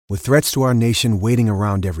With threats to our nation waiting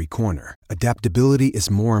around every corner, adaptability is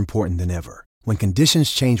more important than ever. When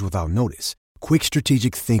conditions change without notice, quick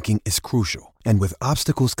strategic thinking is crucial. And with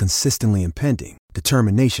obstacles consistently impending,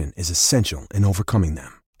 determination is essential in overcoming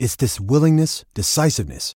them. It's this willingness,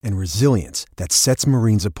 decisiveness, and resilience that sets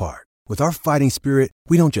Marines apart. With our fighting spirit,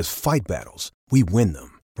 we don't just fight battles, we win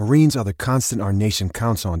them. Marines are the constant our nation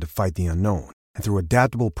counts on to fight the unknown. And through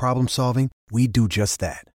adaptable problem solving, we do just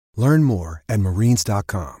that. Learn more at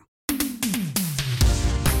marines.com.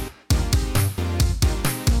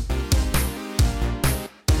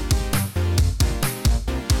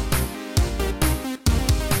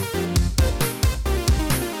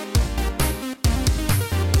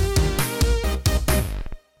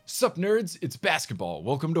 Sup nerds, it's basketball.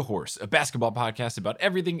 Welcome to Horse, a basketball podcast about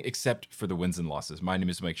everything except for the wins and losses. My name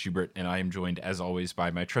is Mike Schubert, and I am joined as always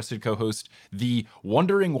by my trusted co-host, the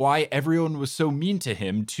wondering why everyone was so mean to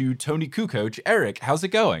him to Tony Kukoc, Eric. How's it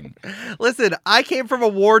going? Listen, I came from a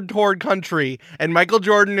war-torn country, and Michael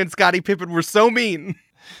Jordan and Scottie Pippen were so mean.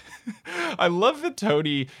 I love that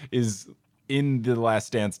Tony is in the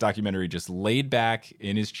Last Dance documentary just laid back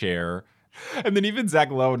in his chair. And then even Zach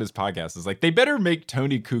Lowe in his podcast is like, they better make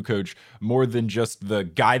Tony Kukoc more than just the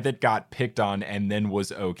guy that got picked on and then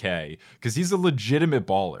was okay. Because he's a legitimate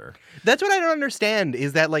baller. That's what I don't understand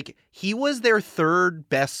is that, like, he was their third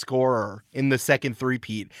best scorer in the second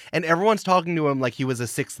three-peat. And everyone's talking to him like he was a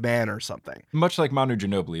sixth man or something. Much like Manu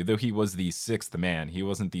Ginobili, though he was the sixth man, he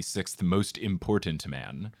wasn't the sixth most important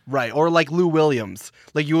man. Right. Or like Lou Williams.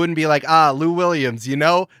 Like, you wouldn't be like, Lou Williams, you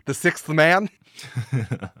know, the sixth man.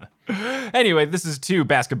 Anyway, this is too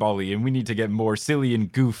basketball-y, and we need to get more silly and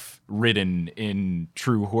goof-ridden in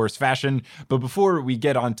true Horse fashion. But before we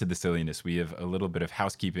get on to the silliness, we have a little bit of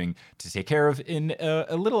housekeeping to take care of in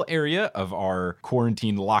a little area of our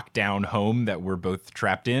quarantine lockdown home that we're both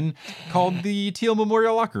trapped in, called the Teal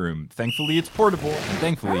Memorial Locker Room. Thankfully, it's portable, and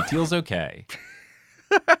thankfully, Teal's okay.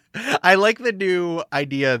 I like the new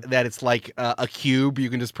idea that it's like a cube you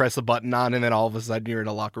can just press a button on, and then all of a sudden you're in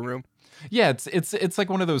a locker room. Yeah, it's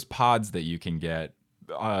like one of those pods that you can get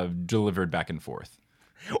delivered back and forth.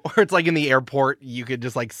 Or it's like in the airport, you could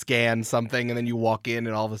just like scan something and then you walk in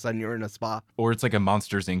and all of a sudden you're in a spa. Or it's like a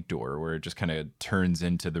Monsters, Inc. door where it just kind of turns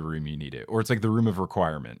into the room you need it. Or it's like the room of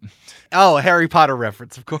requirement. Oh, Harry Potter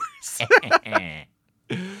reference, of course.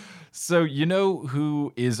 So you know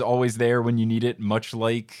who is always there when you need it, much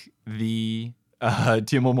like the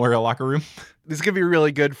Teal Memorial Locker Room? This could be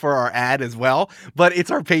really good for our ad as well, but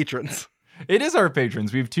it's our patrons. It is our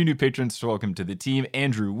patrons. We have two new patrons to welcome to the team,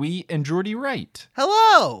 Andrew Wee and Jordy Wright.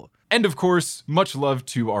 Hello! And of course, much love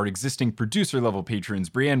to our existing producer-level patrons,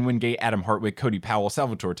 Brianne Wingate, Adam Hartwick, Cody Powell,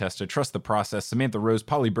 Salvatore Testa, Trust the Process, Samantha Rose,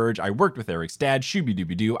 Polly Burge, I Worked with Eric's Dad,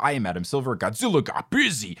 Shooby-Dooby-Doo, I Am Adam Silver, Godzilla Got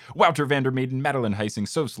Busy, Wouter Vandermaiden, Madeline Heising,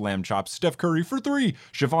 Sos Lamb Chops, Steph Curry for 3,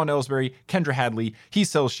 Siobhan Ellsbury, Kendra Hadley, He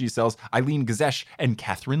Sells, She Sells, Eileen Gazesh, and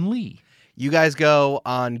Catherine Lee. You guys go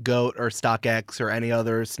on GOAT or StockX or any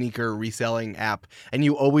other sneaker reselling app, and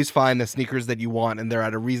you always find the sneakers that you want, and they're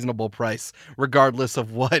at a reasonable price, regardless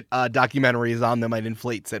of what documentary is on them might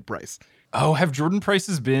inflate said price. Oh, have Jordan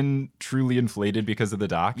prices been truly inflated because of the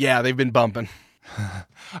doc? Yeah, they've been bumping.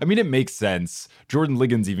 I mean, it makes sense. Jordan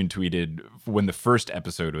Liggins even tweeted when the first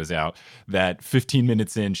episode was out that 15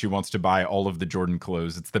 minutes in, she wants to buy all of the Jordan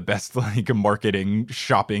clothes. It's the best like marketing,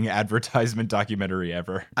 shopping, advertisement documentary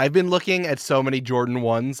ever. I've been looking at so many Jordan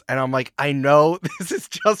ones, and I'm like, I know this is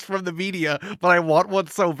just from the media, but I want one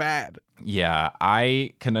so bad. Yeah,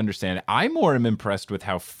 I can understand. I more am impressed with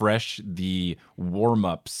how fresh the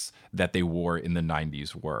warm-ups that they wore in the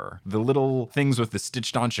 90s were. The little things with the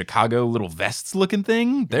stitched on Chicago little vests looking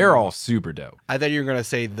thing, they're all super dope. I thought you were going to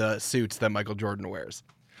say the suits that Michael Jordan wears.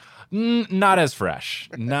 Not as fresh.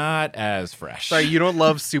 Not as fresh. Sorry, you don't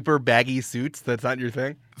love super baggy suits? That's not your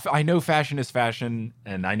thing? I know fashion is fashion,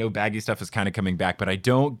 and I know baggy stuff is kind of coming back, but I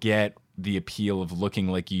don't get the appeal of looking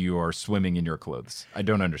like you are swimming in your clothes. I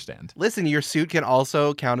don't understand. Listen, your suit can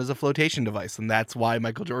also count as a flotation device, and that's why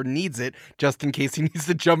Michael Jordan needs it, just in case he needs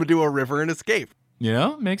to jump into a river and escape. You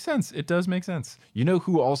know, makes sense. It does make sense. You know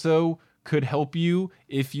who also could help you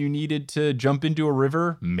if you needed to jump into a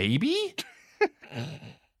river? Maybe?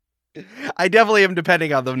 I definitely am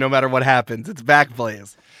depending on them no matter what happens. It's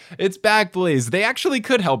Backblaze. It's Backblaze. They actually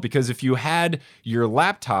could help because if you had your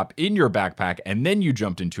laptop in your backpack and then you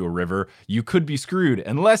jumped into a river, you could be screwed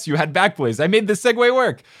unless you had Backblaze. I made this segue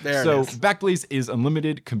work. So Backblaze is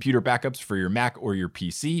unlimited computer backups for your Mac or your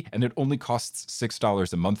PC, and it only costs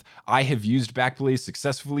 $6 a month. I have used Backblaze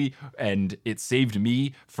successfully, and it saved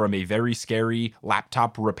me from a very scary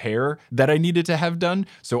laptop repair that I needed to have done.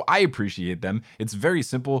 So I appreciate them. It's very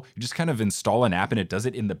simple. You You just kind of install an app and it does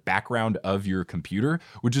it in the background of your computer,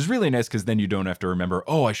 which is really nice because then you don't have to remember,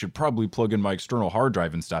 oh, I should probably plug in my external hard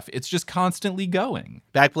drive and stuff. It's just constantly going.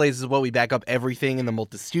 Backblaze is what we back up everything in the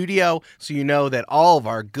multi-studio, so you know that all of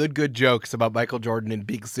our good jokes about Michael Jordan in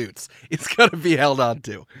big suits, it's going to be held on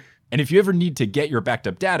to. And if you ever need to get your backed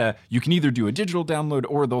up data, you can either do a digital download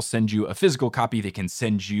or they'll send you a physical copy. They can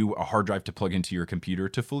send you a hard drive to plug into your computer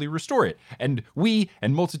to fully restore it. And we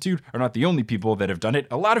and Multitude are not the only people that have done it.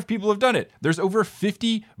 A lot of people have done it. There's over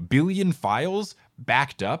 50 billion files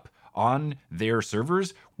backed up on their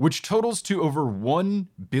servers, which totals to over 1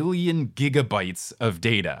 billion gigabytes of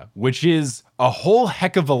data, which is a whole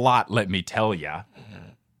heck of a lot, let me tell ya.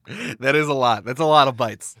 That is a lot. That's a lot of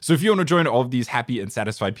bytes. So if you want to join all of these happy and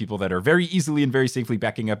satisfied people that are very easily and very safely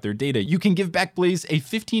backing up their data, you can give Backblaze a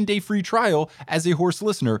 15-day free trial as a Horse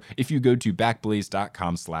listener if you go to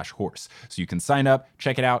backblaze.com/horse. So you can sign up,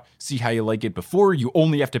 check it out, see how you like it before you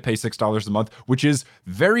only have to pay $6 a month, which is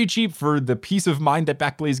very cheap for the peace of mind that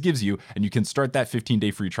Backblaze gives you. And you can start that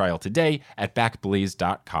 15-day free trial today at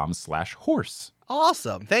backblaze.com/horse.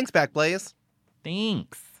 Awesome. Thanks, Backblaze.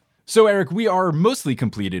 Thanks. So, Eric, we are mostly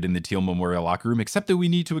completed in the Teal Memorial Locker Room, except that we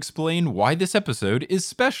need to explain why this episode is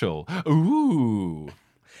special. Ooh.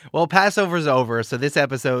 Well, Passover's over, so this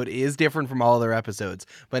episode is different from all other episodes,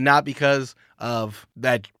 but not because of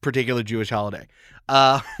that particular Jewish holiday.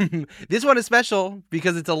 This one is special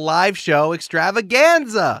because it's a live show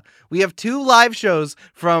extravaganza. We have 2 live shows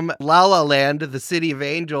from La La Land, the City of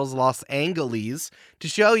Angels, Los Angeles, to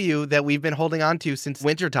show you that we've been holding on to since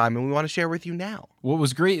wintertime, and we want to share with you now. What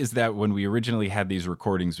was great is that when we originally had these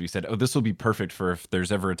recordings, we said, oh, this will be perfect for if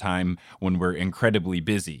there's ever a time when we're incredibly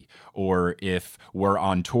busy or if we're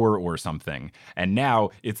on tour or something. And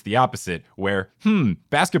now it's the opposite where,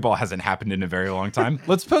 basketball hasn't happened in a very long time.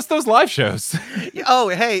 Let's post those live shows. Oh,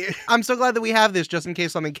 hey, I'm so glad that we have this just in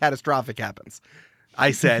case something catastrophic happens.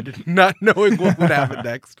 I said, not knowing what would happen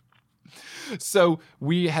next. So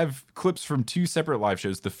we have clips from 2 separate live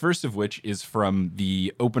shows, the first of which is from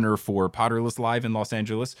the opener for Potterless Live in Los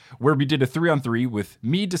Angeles, where we did a 3-on-3 with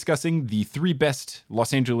me discussing the 3 best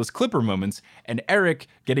Los Angeles Clipper moments, and Eric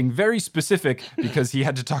getting very specific because he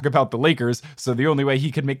had to talk about the Lakers, so the only way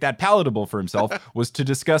he could make that palatable for himself was to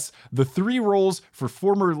discuss the 3 roles for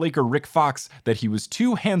former Laker Rick Fox that he was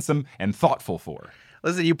too handsome and thoughtful for.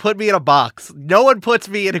 Listen, you put me in a box. No one puts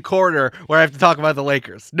me in a corner where I have to talk about the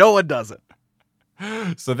Lakers. No one does it.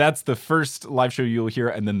 So that's the first live show you'll hear.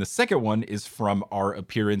 And then the second one is from our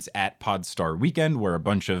appearance at Podstar Weekend, where a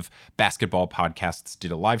bunch of basketball podcasts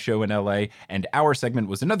did a live show in LA. And our segment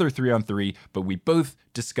was another 3-on-3, but we both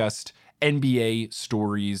discussed NBA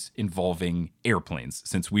stories involving airplanes.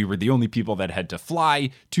 Since we were the only people that had to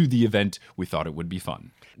fly to the event, we thought it would be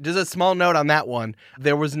fun. Just a small note on that one.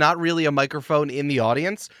 There was not really a microphone in the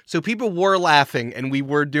audience, so people were laughing and we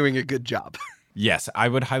were doing a good job. Yes, I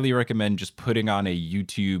would highly recommend just putting on a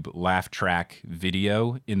YouTube laugh track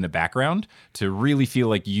video in the background to really feel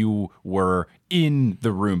like you were in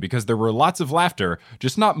the room, because there were lots of laughter,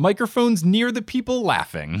 just not microphones near the people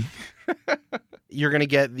laughing. You're going to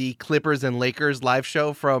get the Clippers and Lakers live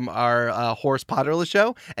show from our Horse Potterless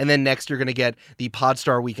show. And then next you're going to get the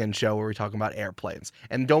Podstar Weekend show where we're talking about airplanes.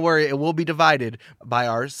 And don't worry, it will be divided by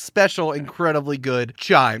our special, incredibly good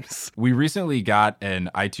chimes. We recently got an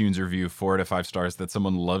iTunes review, 4 out of 5 stars, that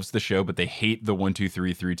someone loves the show, but they hate the 1, 2,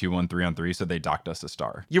 3, 3, 2, 1, 3-on-3, so they docked us a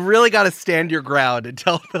star. You really got to stand your ground and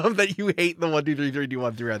tell them that you hate the 1, 2, 3, 3, 2,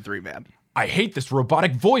 1, 3-on-3, man. I hate this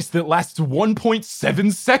robotic voice that lasts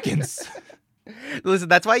 1.7 seconds. Listen,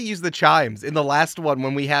 that's why I use the chimes. In the last one,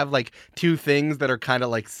 when we have like 2 things that are kind of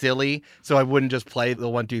like silly, so I wouldn't just play the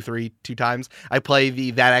 1, 2, 3 2 times. I play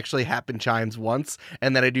the That Actually Happened chimes once,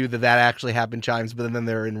 and then I do the That Actually Happened chimes, but then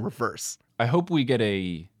they're in reverse. I hope we get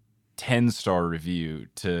a 10-star review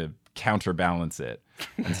to counterbalance it.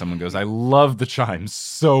 And someone goes, I love the chimes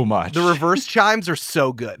so much. The reverse chimes are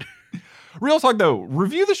so good. Real talk, though,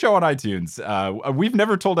 review the show on iTunes. We've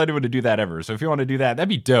never told anyone to do that ever, so if you want to do that, that'd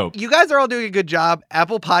be dope. You guys are all doing a good job.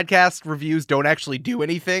 Apple Podcast reviews don't actually do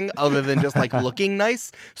anything other than just, like, looking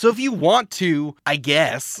nice. So if you want to, I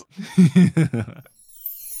guess.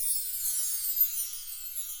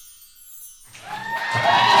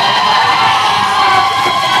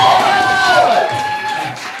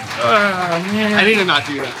 I need to not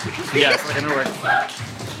do that. Yes, like I know where.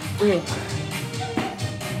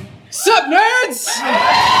 Sup, nerds?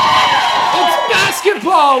 It's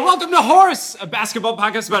basketball! Welcome to Horse, a basketball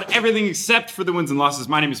podcast about everything except for the wins and losses.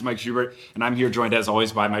 My name is Mike Schubert, and I'm here joined as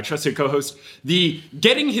always by my trusted co-host, the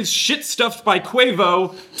getting his shit stuffed by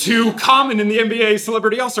Quavo to common in the NBA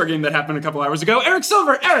Celebrity All-Star game that happened a couple hours ago, Eric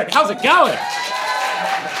Silver. Eric, how's it going?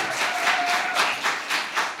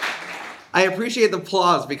 I appreciate the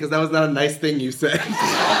applause because that was not a nice thing you said.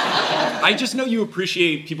 I just know you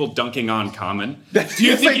appreciate people dunking on Common. Do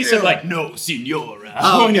you think he said like, no, senora?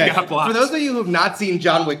 Oh, okay. For those of you who have not seen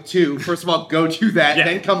John Wick 2, first of all, go do that,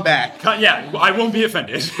 then come back. Yeah, I won't be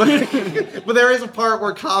offended. But there is a part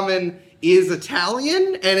where Common is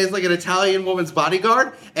Italian and is like an Italian woman's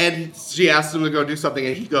bodyguard, and she asks him to go do something,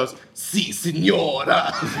 and he goes, "Si,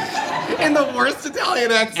 signora," in the worst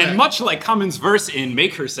Italian accent. And much like Common's verse in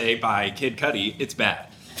 "Make Her Say" by Kid Cudi, it's bad.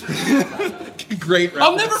 Great reference.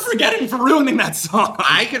 I'll never forget him for ruining that song.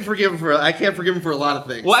 I can't forgive him for a lot of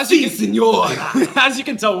things. Well, as you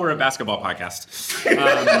can tell, we're a basketball podcast.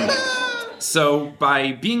 So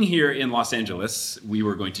by being here in Los Angeles, we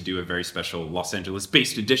were going to do a very special Los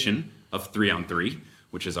Angeles-based edition of 3 on 3,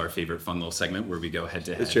 which is our favorite fun little segment where we go head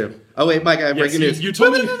to head. It's true. Oh wait, Mike, I have breaking news. You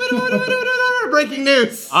told me. Breaking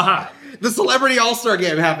news. Uh-huh. The Celebrity All-Star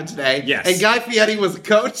Game happened today. Yes. And Guy Fieri was a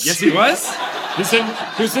coach. Yes, he was. He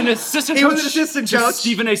was an assistant coach. He was an assistant coach.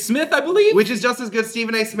 Stephen A. Smith, I believe. Which is just as good.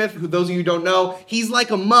 Stephen A. Smith, who those of you who don't know, he's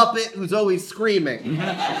like a Muppet who's always screaming.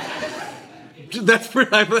 That's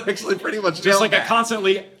actually pretty much just like a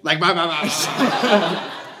constantly like my.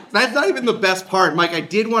 That's not even the best part, Mike. I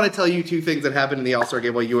did want to tell you 2 things that happened in the All-Star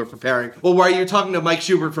Game while you were preparing. Well, while you were talking to Mike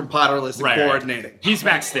Schubert from Potterless and coordinating. He's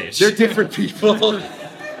backstage. They're different people.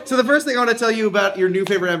 So the first thing I want to tell you about your new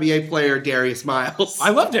favorite NBA player, Darius Miles. I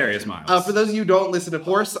love Darius Miles. For those of you who don't listen to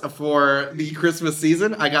Horse, for the Christmas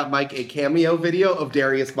season, I got Mike a cameo video of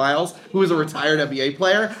Darius Miles, who is a retired NBA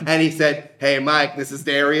player, and he said, "Hey Mike, this is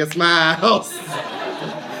Darius Miles.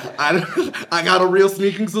 I got a real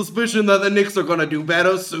sneaking suspicion that the Knicks are going to do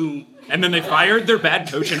better soon." And then they fired their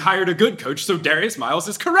bad coach and hired a good coach, so Darius Miles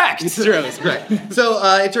is correct. It's true, it's correct. So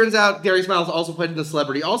it turns out Darius Miles also played in the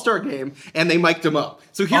Celebrity All-Star Game, and they mic'd him up.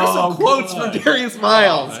 So here's some quotes from Darius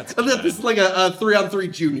Miles. This is like a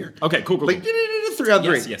 3-on-3 junior. Okay, cool. Like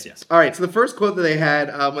 3-on-3. Yes. All right, so the first quote that they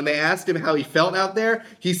had, when they asked him how he felt out there,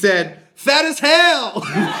 he said, "Fat as hell!"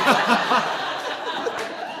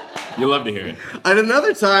 You love to hear it. At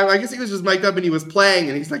another time, I guess he was just mic'd up and he was playing,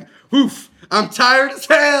 and he's like, "Oof, I'm tired as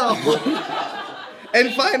hell."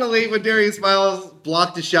 And finally, when Darius Miles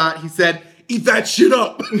blocked a shot, he said, "Eat that shit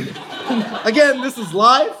up." Again, this is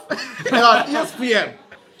live on ESPN.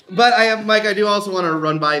 But Mike, I do also want to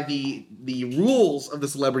run by the rules of the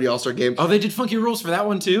Celebrity All-Star Game. Oh, they did funky rules for that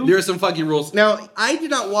one too? There are some funky rules. Now, I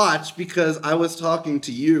did not watch because I was talking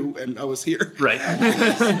to you and I was here. Right.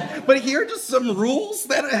 But here are just some rules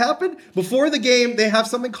that happened. Before the game, they have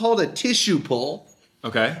something called a tissue pull.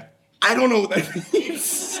 Okay. I don't know what that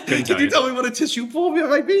means. Can you tell me what a tissue pull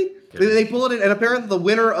might be? They pull it in, and apparently the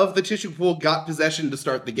winner of the tissue pull got possession to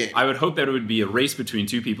start the game. I would hope that it would be a race between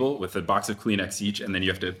 2 people with a box of Kleenex each, and then you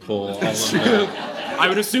have to pull all of them. I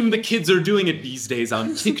would assume the kids are doing it these days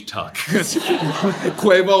on TikTok.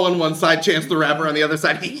 Quavo on one side, Chance the Rapper on the other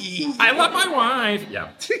side. I love my wife. Yeah.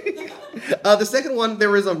 The second one, there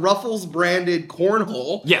was a Ruffles branded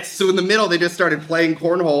cornhole. Yes. So in the middle, they just started playing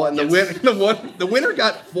cornhole, and the winner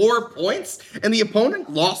got 4 points, and the opponent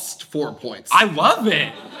lost 4 points. I love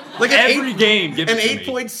it. Like every game, give it to me. An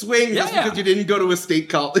 8-point swing just because you didn't go to a state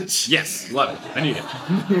college. Yes, love it. I need it.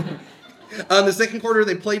 In the second quarter,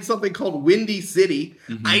 they played something called Windy City.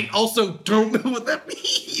 Mm-hmm. I also don't know what that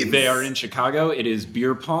means. They are in Chicago. It is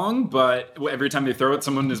beer pong, but every time they throw it,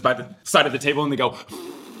 someone is by the side of the table and they go...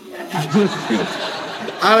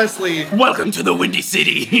 Honestly... Welcome to the Windy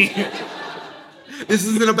City. This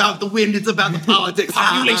isn't about the wind, it's about the politics.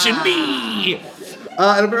 Population B.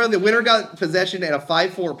 And apparently the winner got possession at a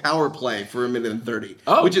 5-4 power play for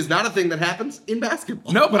 1:30. Which is not a thing that happens in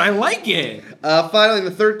basketball. No, but I like it. Finally, in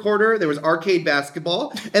the third quarter, there was arcade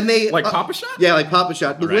basketball. And they like Papa-Shot? Yeah, like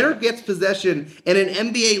Papa-Shot. The winner gets possession and an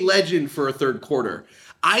NBA legend for a third quarter.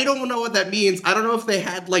 I don't know what that means. I don't know if they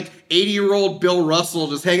had like 80-year-old Bill Russell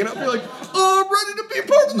just hanging out and be like, "Oh, I'm ready to be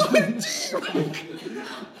part of the winning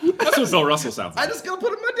team." That's what Bill Russell sounds like. I just gotta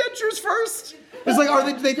put in my dentures first. It's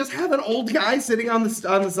like, do they just have an old guy sitting on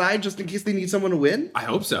the side just in case they need someone to win? I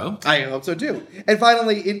hope so. I hope so too. And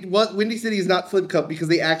finally, Windy City is not Flip Cup because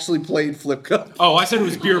they actually played Flip Cup. Oh, I said it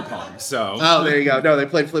was beer pong, so. Oh, there you go. No, they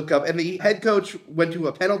played Flip Cup. And the head coach went to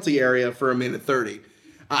a penalty area for 1:30.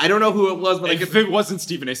 I don't know who it was, but if it wasn't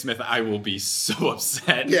Stephen A. Smith, I will be so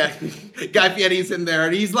upset. Yeah, Guy Fieri's in there,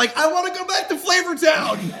 and he's like, "I want to go back to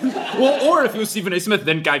Flavortown." Well, or if it was Stephen A. Smith,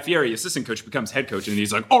 then Guy Fieri, assistant coach, becomes head coach, and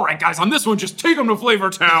he's like, "All right, guys, on this one, just take him to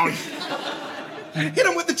Flavortown. Hit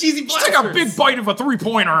him with the cheesy blasters. Just take a big bite of a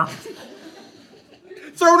 3-pointer."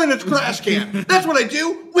 throw it in a trash can. That's what I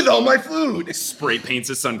do with all my food. Spray paints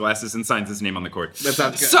his sunglasses and signs his name on the court. That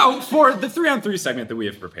sounds good. So, for the 3-on-3 segment that we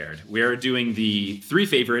have prepared, we are doing the 3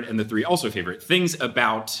 favorite and the 3 also favorite things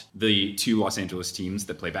about the 2 Los Angeles teams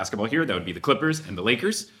that play basketball here. That would be the Clippers and the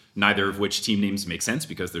Lakers, neither of which team names make sense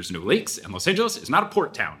because there's no lakes, and Los Angeles is not a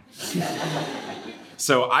port town.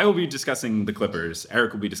 So I will be discussing the Clippers.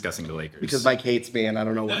 Eric will be discussing the Lakers. Because Mike hates me, and I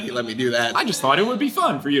don't know why he let me do that. I just thought it would be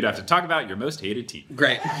fun for you to have to talk about your most hated team.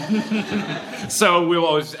 Great. So we'll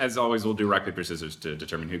always, as always, we'll do rock, paper, scissors to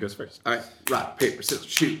determine who goes first. All right. Rock, paper, scissors,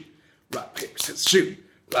 shoot. Rock, paper, scissors, shoot.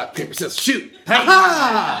 Rock, paper, scissors, shoot. Hey.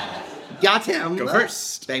 Ha-ha! Got him. Go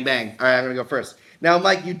first. Bang, bang. All right, I'm going to go first. Now,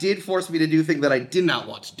 Mike, you did force me to do a thing that I did not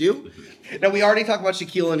want to do. Now, we already talked about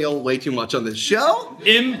Shaquille O'Neal way too much on this show.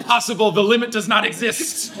 Impossible. The limit does not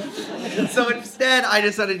exist. So instead, I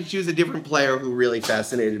decided to choose a different player who really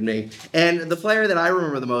fascinated me. And the player that I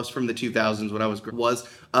remember the most from the 2000s when I was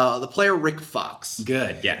the player Rick Fox.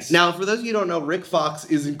 Good, yes. Now, for those of you who don't know, Rick Fox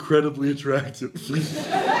is incredibly attractive.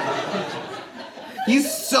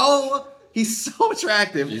 He's so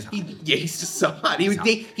attractive. He's just so hot.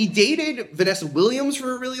 He dated Vanessa Williams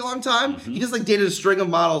for a really long time. Mm-hmm. He just dated a string of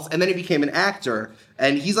models, and then he became an actor.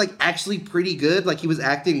 And he's actually pretty good. He was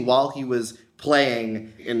acting while he was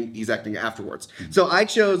playing, and he's acting afterwards. Mm-hmm. So I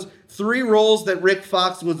chose 3 roles that Rick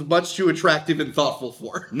Fox was much too attractive and thoughtful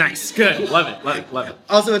for. Nice, good, love it.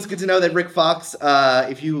 Also, it's good to know that Rick Fox,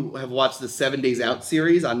 if you have watched the 7 Days Out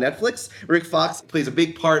series on Netflix, Rick Fox plays a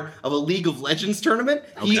big part of a League of Legends tournament.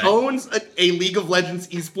 Okay. He owns a League of Legends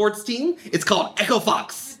esports team. It's called Echo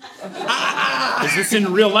Fox. Is this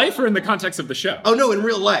in real life or in the context of the show? Oh no, in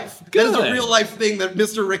real life. Good. That is a real life thing that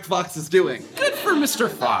Mr. Rick Fox is doing. Good for Mr.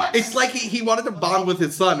 Fox. It's like he wanted to bond with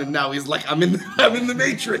his son, and now he's like, I'm in the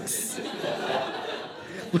Matrix.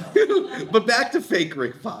 But back to fake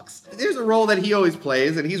Rick Fox. There's a role that he always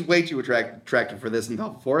plays, and he's way too attractive for this in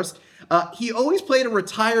Velvet Forest. He always played a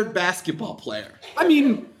retired basketball player. I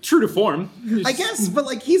mean, true to form. I guess, but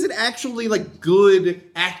he's an actually good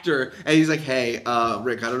actor, and he's like, hey,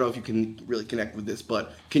 Rick, I don't know if you can really connect with this,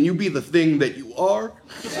 but can you be the thing that you are?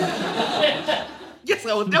 Yes,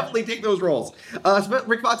 I will definitely take those roles. So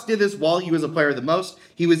Rick Fox did this while he was a player the most.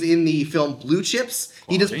 He was in the film Blue Chips.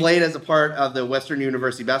 He just played as a part of the Western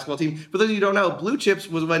University basketball team. For those of you who don't know, Blue Chips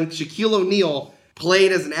was when Shaquille O'Neal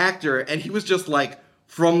played as an actor, and he was just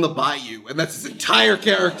from the bayou, and that's his entire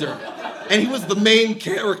character. And he was the main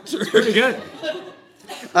character. Pretty good.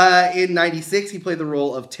 In 96, he played the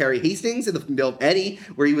role of Terry Hastings in the film Eddie,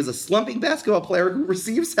 where he was a slumping basketball player who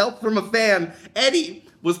receives help from a fan. Eddie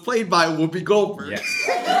was played by Whoopi Goldberg.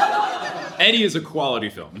 Yes. Eddie is a quality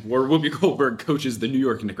film where Whoopi Goldberg coaches the New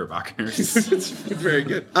York Knickerbockers. It's very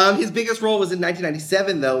good. His biggest role was in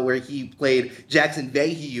 1997, though, where he played Jackson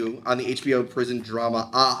Vahey on the HBO prison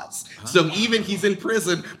drama Oz. So even he's in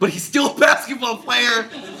prison, but he's still a basketball player.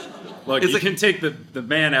 Look, you can take the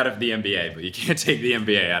man out of the NBA, but you can't take the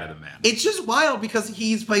NBA out of the man. It's just wild because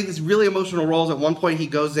he's playing these really emotional roles. At one point, he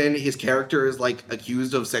goes in, his character is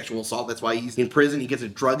accused of sexual assault. That's why he's in prison. He gets a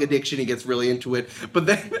drug addiction. He gets really into it. But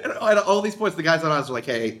then at all these points, the guys on Oz are like,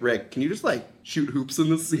 hey, Rick, can you just shoot hoops in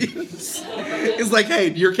the scenes? It's hey,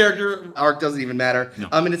 your character arc doesn't even matter. No.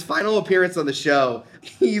 In his final appearance on the show,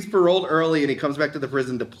 he's paroled early and he comes back to the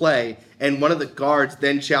prison to play. And one of the guards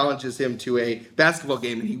then challenges him to a basketball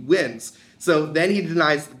game and he wins. So then he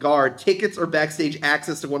denies the guard tickets or backstage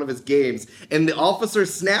access to one of his games. And the officer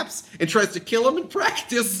snaps and tries to kill him in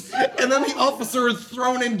practice. And then the officer is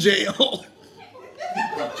thrown in jail.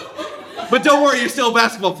 But don't worry, you're still a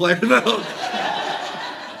basketball player, though.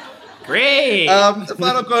 Great. The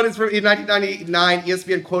final quote is from in 1999.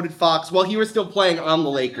 ESPN quoted Fox while he was still playing on the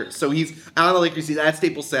Lakers. So he's on the Lakers. He's at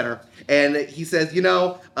Staples Center. And he says,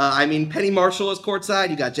 Penny Marshall is courtside.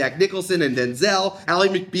 You got Jack Nicholson and Denzel. Ally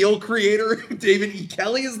McBeal creator David E.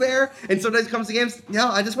 Kelly is there. And sometimes he comes to games.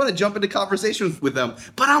 I just want to jump into conversations with them.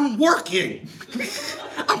 But I'm working.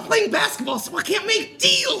 I'm playing basketball, so I can't make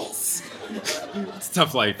deals. It's a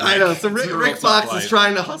tough life. I know. So Rick Fox is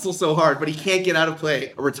trying to hustle so hard, but he can't get out of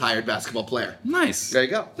play a retired basketball player. Nice. There you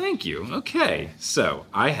go. Thank you. Okay. So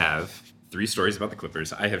I have 3 stories about the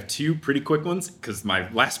Clippers. I have 2 pretty quick ones because my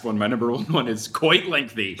number one is quite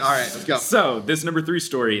lengthy. All right, let's go. So this number 3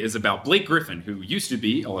 story is about Blake Griffin, who used to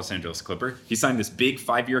be a Los Angeles Clipper. He signed this big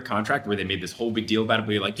 5-year contract where they made this whole big deal about it.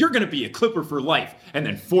 Be like, you're going to be a Clipper for life. And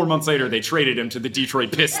then 4 months later, they traded him to the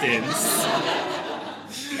Detroit Pistons.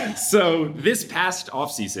 So this past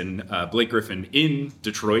offseason, Blake Griffin in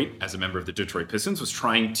Detroit, as a member of the Detroit Pistons, was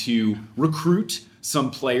trying to recruit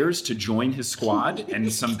some players to join his squad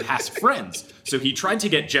and some past friends. So he tried to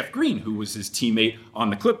get Jeff Green, who was his teammate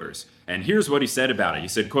on the Clippers. And here's what he said about it. He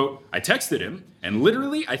said, quote, I texted him, and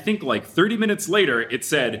literally, I think like 30 minutes later, it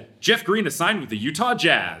said, Jeff Green is signed with the Utah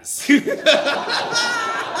Jazz.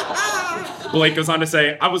 Blake goes on to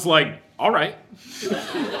say, I was like, all right.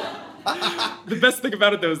 The best thing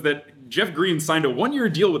about it, though, is that Jeff Green signed a 1-year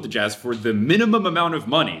deal with the Jazz for the minimum amount of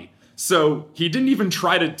money. So he didn't even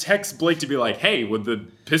try to text Blake to be like, hey, would the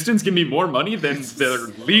Pistons give me more money than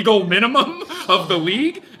the legal minimum of the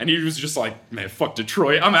league? And he was just like, man, fuck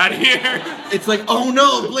Detroit, I'm out of here. It's like, oh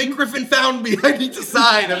no, Blake Griffin found me, I need to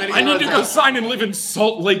sign. And then I need to go sign and live in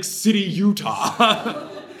Salt Lake City, Utah.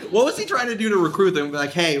 What was he trying to do to recruit them? Be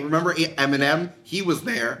like, hey, remember Eminem? He was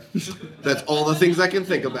there. That's all the things I can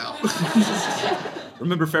think about.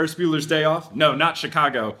 Remember Ferris Bueller's Day Off? No, not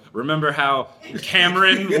Chicago. Remember how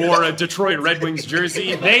Cameron wore a Detroit Red Wings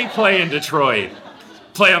jersey? They play in Detroit.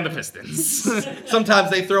 Play on the Pistons. Sometimes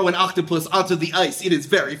they throw an octopus onto the ice. It is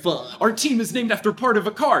very fun. Our team is named after part of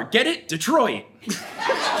a car. Get it? Detroit.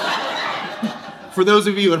 For those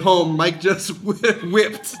of you at home, Mike just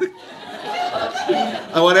whipped.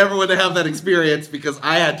 I want everyone to have that experience because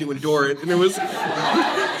I had to endure it, and it was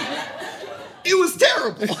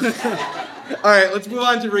terrible. All right, let's move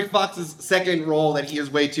on to Rick Fox's second role that he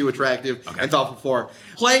is way too attractive and thoughtful for.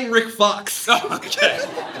 Playing Rick Fox. Okay.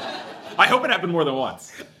 I hope it happened more than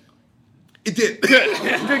once. It did.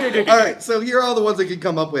 Good. All right, so here are all the ones I could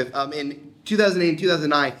come up with. In 2008 and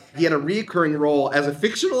 2009, he had a reoccurring role as a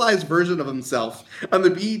fictionalized version of himself on the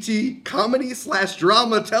BET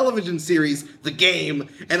comedy/drama television series, The Game,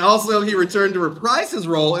 and also he returned to reprise his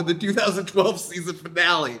role in the 2012 season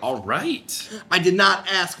finale. All right. I did not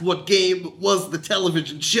ask what game was the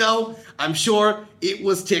television show. I'm sure it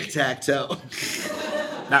was Tic-Tac-Toe.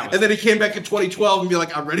 And then he came back in 2012 and be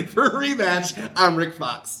like, I'm ready for a rematch. I'm Rick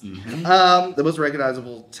Fox. Mm-hmm. The most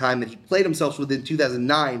recognizable time that he played himself was in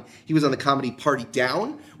 2009. He was on the comedy Party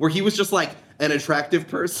Down, where he was just like an attractive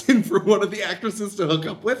person for one of the actresses to hook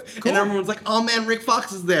up with. Cool. And everyone's like, oh man, Rick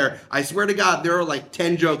Fox is there. I swear to God, there are like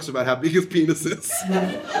 10 jokes about how big his penis is.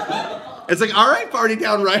 It's like, all right, Party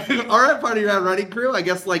Down writing crew. I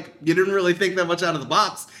guess like you didn't really think that much out of the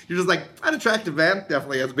box. You're just like, an attractive man,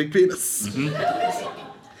 definitely has a big penis. Mm-hmm.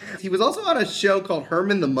 He was also on a show called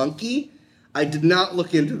Herman the Monkey. I did not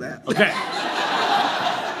look into that. Okay.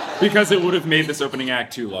 Because it would have made this opening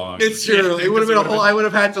act too long. It's true. It would have been a whole... I would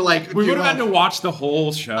have had to like... We would have had to watch the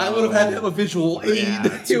whole show. I would have had to have a visual aid.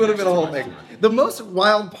 Yeah, it would have been a whole thing. The most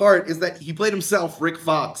wild part is that he played himself, Rick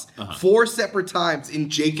Fox, 4 separate times in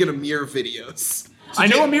Jake and Amir videos. So I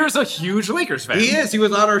know Amir's a huge Lakers fan. He is. He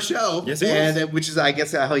was on our show. Yes, he was. Which is, I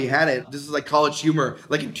guess, how he had it. This is like College Humor,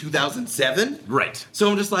 like in 2007. Right. So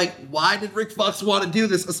I'm just like, why did Rick Fox want to do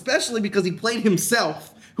this? Especially because he played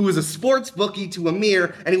himself, who was a sports bookie to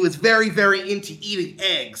Amir, and he was very, very into eating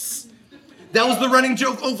eggs. That was the running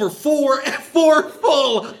joke over 4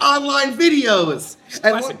 full online videos.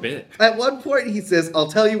 Classic bit. At one point, he says, I'll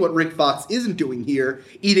tell you what Rick Fox isn't doing here,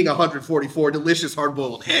 eating 144 delicious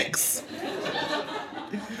hard-boiled eggs.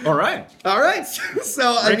 All right.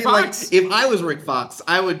 So, I mean, like, if I was Rick Fox,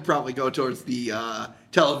 I would probably go towards the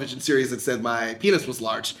television series that said my penis was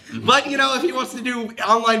large. Mm-hmm. But, you know, if he wants to do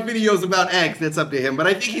online videos about eggs, that's up to him. But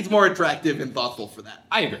I think he's more attractive and thoughtful for that.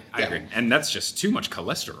 I agree. And that's just too much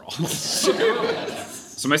cholesterol.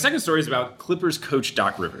 So my second story is about Clippers coach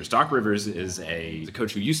Doc Rivers. Doc Rivers is a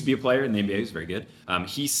coach who used to be a player in the NBA. He's very good.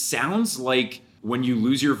 He sounds like when you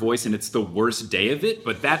lose your voice and it's the worst day of it,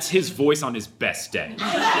 but that's his voice on his best day.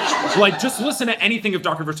 Like, just listen to anything of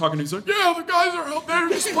Doc Rivers talking to. He's like, yeah, the guys are out there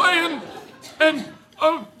just playing, and,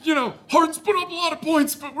 you know, Harden's put up a lot of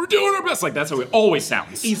points, but we're doing our best. Like, that's how it always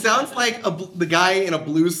sounds. He sounds like the guy in a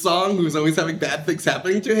blues song who's always having bad things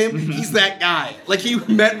happening to him. Mm-hmm. He's that guy. Like, he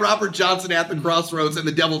met Robert Johnson at the crossroads and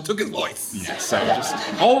the devil took his voice. Yeah, so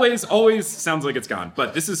just always sounds like it's gone.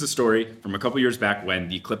 But this is a story from a couple years back when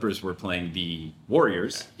the Clippers were playing the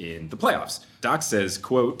Warriors in the playoffs. Doc says,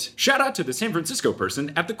 quote, shout out to the San Francisco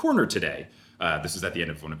person at the corner today. This is at the end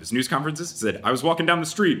of one of his news conferences. He said, I was walking down the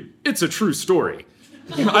street. It's a true story.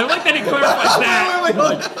 I like that he clarifies that. Wait.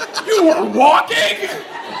 You were walking?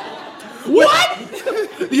 What?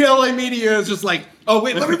 The LA media is just like, oh,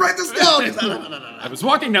 wait, let me write this down. I was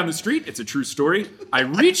walking down the street. It's a true story. I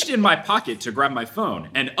reached in my pocket to grab my phone,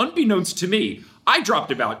 and unbeknownst to me, I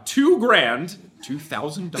dropped about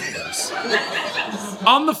 $2,000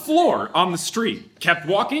 on the floor on the street. Kept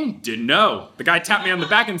walking, didn't know. The guy tapped me on the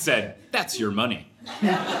back and said, that's your money.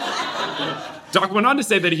 Doc went on to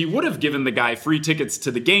say that he would have given the guy free tickets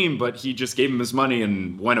to the game, but he just gave him his money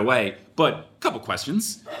and went away. But, couple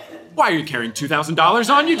questions. Why are you carrying $2,000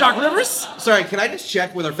 on you, Doc Rivers? Sorry, can I just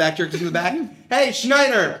check with our fact checkers in the back? Hey,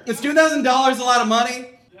 Schneider, is $2,000 a lot of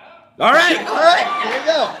money? All right. All right, here we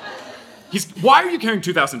go. Why are you carrying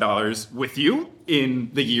 $2,000 with you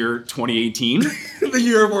in the year 2018? The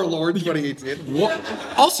year of our Lord, 2018.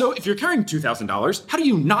 Also, if you're carrying $2,000, how do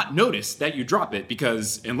you not notice that you drop it?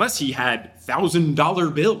 Because unless he had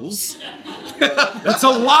 $1,000 bills, that's a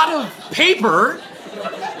lot of paper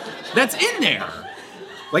that's in there.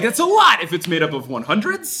 Like, that's a lot if it's made up of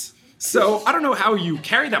 100s. So I don't know how you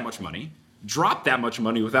carry that much money, drop that much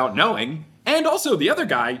money without knowing. And also, the other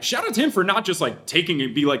guy, shout out to him for not just, like, taking it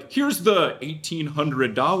and be like, here's the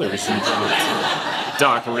 $1,800 you dropped,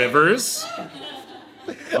 Doc Rivers. I'm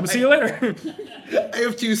gonna see you later. I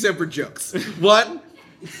have two separate jokes. One,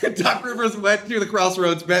 Doc Rivers went to the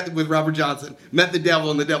crossroads, met with Robert Johnson, met the devil,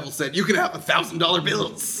 and the devil said, you can have $1,000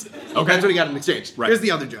 bills. Okay. That's what he got in exchange. Right. Here's the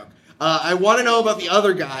other joke. I want to know about the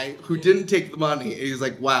other guy who didn't take the money. And he's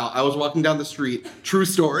like, wow, I was walking down the street. True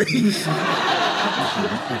story.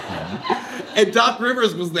 And Doc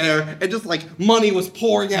Rivers was there, and just like money was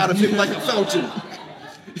pouring out of him like a fountain.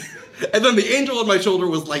 And then the angel on my shoulder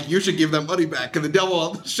was like, you should give that money back. And the devil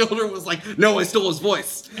on the shoulder was like, no, I stole his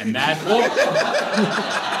voice. And that...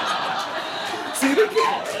 See,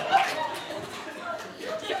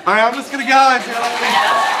 all right, I'm just going to go.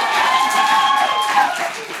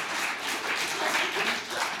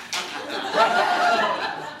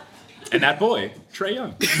 And that boy, Trae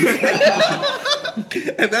Young.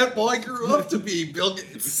 And that boy grew up to be Bill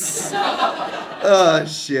Gates. Oh,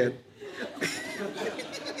 shit.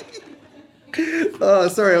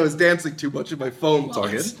 Sorry, I was dancing too much in my phone. It's all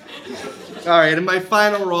good. All right, and my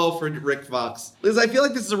final role for Rick Fox. Liz, I feel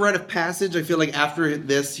like this is a rite of passage. I feel like after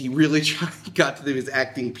this, he really got to his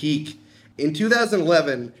acting peak. In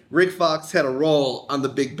 2011, Rick Fox had a role on The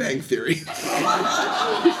Big Bang Theory.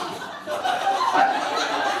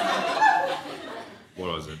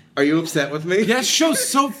 What was it? Are you upset with me? That show's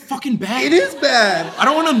so fucking bad. It is bad. I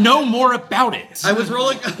don't want to know more about it. I was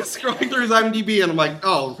scrolling through his IMDb, and I'm like,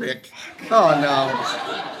 oh, Rick. Oh, no.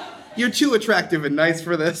 You're too attractive and nice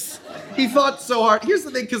for this. He thought so hard. Here's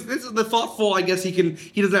the thing, because this is the thoughtful, I guess he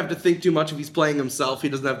doesn't have to think too much if he's playing himself. He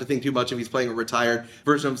doesn't have to think too much if he's playing a retired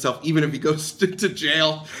version of himself, even if he goes to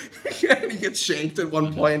jail and he gets shanked at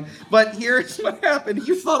one point. But here's what happened.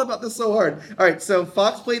 You thought about this so hard. All right, so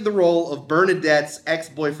Fox played the role of Bernadette's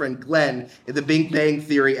ex-boyfriend, Glenn, in the Big Bang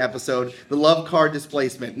Theory episode, The Love Car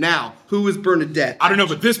Displacement. Now, who is Bernadette? I don't know,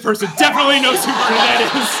 but this person definitely knows who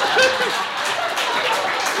Bernadette is.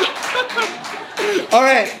 All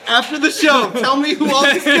right, after the show, tell me who all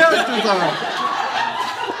these characters are.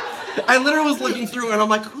 I literally was looking through and I'm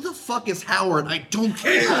like, who the fuck is Howard? I don't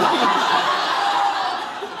care.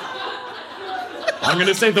 I'm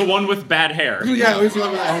gonna say the one with bad hair. Yeah,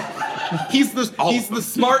 he's the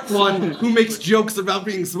smart one who makes jokes about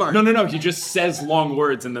being smart. No. He just says long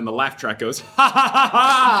words and then the laugh track goes, ha ha ha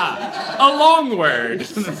ha! A long word.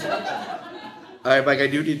 All right, Mike, I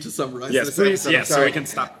do need to summarize yes, this please. episode. Yes, so we can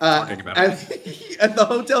stop talking about it. At the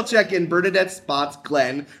hotel check-in, Bernadette spots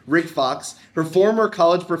Glenn, Rick Fox, her former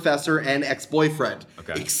college professor and ex-boyfriend.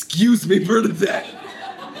 Okay. Excuse me, Bernadette.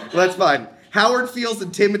 Well, that's fine. Howard feels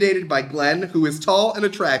intimidated by Glenn, who is tall and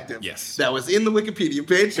attractive. Yes. That was in the Wikipedia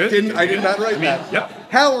page. Good. I did not write that. Yep.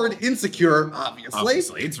 Howard, insecure, obviously.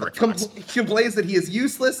 Obviously, it's Rick Fox. Complains that he is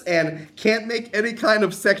useless and can't make any kind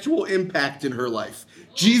of sexual impact in her life.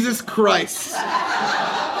 Jesus Christ.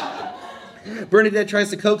 Bernadette tries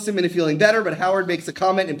to coax him into feeling better, but Howard makes a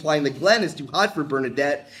comment implying that Glenn is too hot for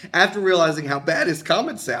Bernadette. After realizing how bad his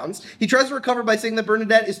comment sounds, he tries to recover by saying that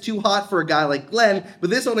Bernadette is too hot for a guy like Glenn, but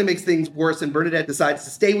this only makes things worse, and Bernadette decides to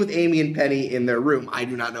stay with Amy and Penny in their room. I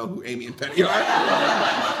do not know who Amy and Penny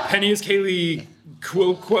are. Penny is Kaylee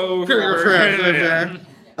Quo. Here's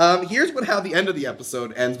how the end of the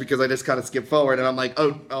episode ends, because I just kind of skipped forward and I'm like,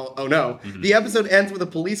 oh no. Mm-hmm. The episode ends with a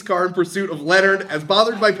police car in pursuit of Leonard. As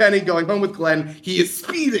bothered by Penny going home with Glenn, he is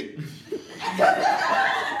speeding.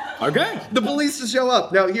 Okay. The police just show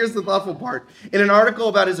up. Now, here's the thoughtful part. In an article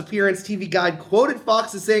about his appearance, TV Guide quoted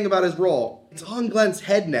Fox as saying about his role, "It's on Glenn's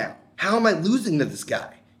head now. How am I losing to this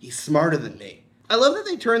guy? He's smarter than me." I love that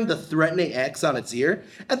they turned the threatening X on its ear.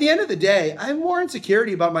 At the end of the day, I have more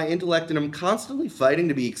insecurity about my intellect, and I'm constantly fighting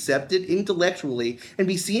to be accepted intellectually and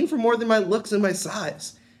be seen for more than my looks and my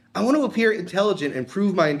size. I want to appear intelligent and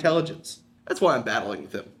prove my intelligence. That's why I'm battling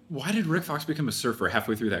with him. Why did Rick Fox become a surfer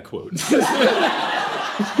halfway through that quote?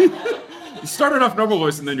 You started off normal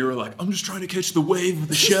voice, and then you were like, I'm just trying to catch the wave of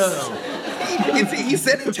the show. He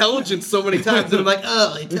said intelligence so many times, and I'm like,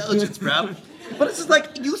 oh, intelligence, bro. But it's just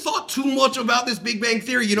like, you thought too much about this Big Bang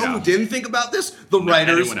Theory. You know who didn't think about this? The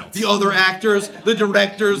writers, the other actors, the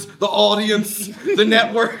directors, the audience, the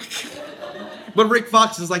network. But Rick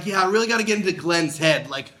Fox is like, yeah, I really got to get into Glenn's head.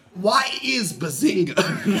 Like, why is Bazinga?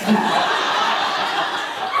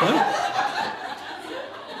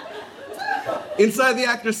 Inside the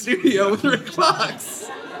Actors Studio with Rick Fox.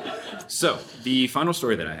 So, the final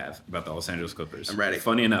story that I have about the Los Angeles Clippers. I'm ready.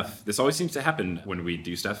 Funny enough, this always seems to happen when we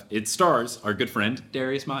do stuff. It stars our good friend,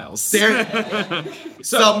 Darius Miles.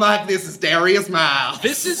 So, Mike, this is Darius Miles.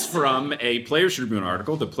 This is from a Players Tribune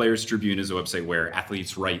article. The Players Tribune is a website where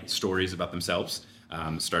athletes write stories about themselves.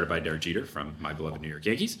 Started by Derek Jeter from my beloved New York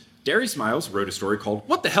Yankees. Darius Miles wrote a story called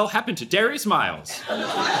What the Hell Happened to Darius Miles?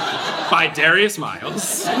 By Darius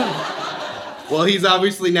Miles. Well, he's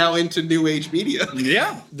obviously now into new age media.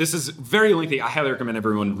 Yeah. This is very lengthy. I highly recommend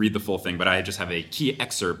everyone read the full thing, but I just have a key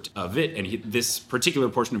excerpt of it. And this particular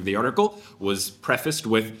portion of the article was prefaced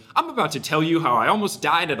with, I'm about to tell you how I almost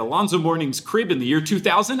died at Alonzo Mourning's crib in the year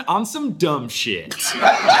 2000 on some dumb shit.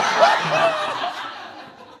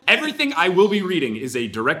 Everything I will be reading is a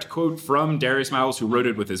direct quote from Darius Miles, who wrote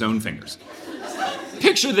it with his own fingers.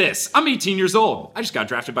 Picture this. I'm 18 years old. I just got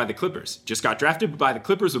drafted by the Clippers. Just got drafted by the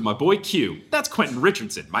Clippers with my boy Q. That's Quentin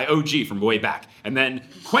Richardson, my OG from way back. And then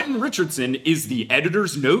Quentin Richardson is the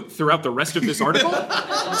editor's note throughout the rest of this article.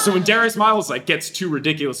 So when Darius Miles gets too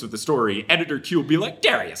ridiculous with the story, editor Q will be like,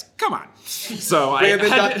 Darius, come on. So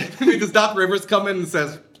Does Doc Rivers come in and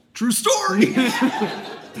says, true story?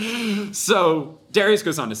 So Darius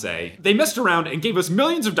goes on to say, they messed around and gave us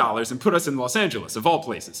millions of dollars and put us in Los Angeles, of all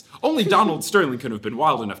places. Only Donald Sterling could have been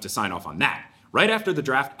wild enough to sign off on that. Right after the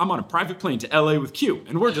draft, I'm on a private plane to LA with Q,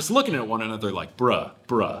 and we're just looking at one another like,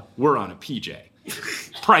 bruh, we're on a PJ.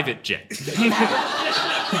 Private jet.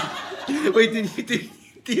 Wait,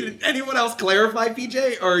 did anyone else clarify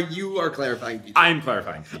PJ, or you are clarifying PJ? I'm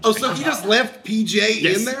clarifying PJ. Oh, so he just left PJ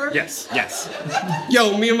in there? Yes.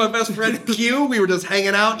 Yo, me and my best friend Q, we were just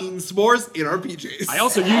hanging out, eating s'mores in our PJs. I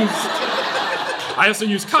also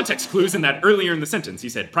used context clues in that earlier in the sentence. He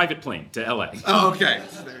said private plane to LA. Oh, okay.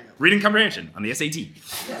 There you go. Reading comprehension on the SAT.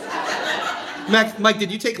 Mike,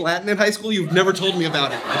 did you take Latin in high school? You've never told me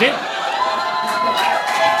about it. I did.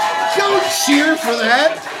 Don't cheer for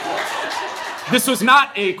that. This was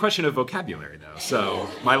not a question of vocabulary, though, so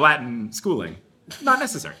my Latin schooling, not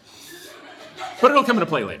necessary. But it'll come into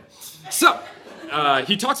play later. So,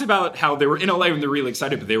 he talks about how they were in LA when they were really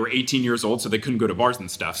excited, but they were 18 years old, so they couldn't go to bars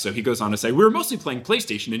and stuff. So he goes on to say, we were mostly playing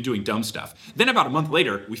PlayStation and doing dumb stuff. Then about a month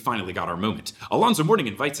later, we finally got our moment. Alonzo Mourning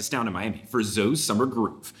invites us down to Miami for Zoe's Summer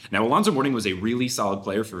Groove. Now, Alonzo Mourning was a really solid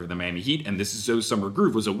player for the Miami Heat, and this Zoe's Summer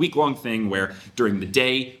Groove was a week-long thing where during the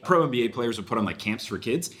day, pro NBA players would put on camps for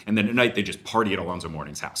kids, and then at night they just party at Alonzo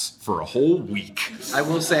Mourning's house for a whole week. I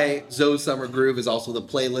will say, Zoe's Summer Groove is also the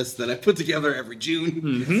playlist that I put together every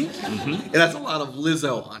June. It has a lot of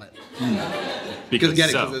Lizzo on it. Because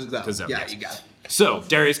Zoe. Yeah, you got it. So,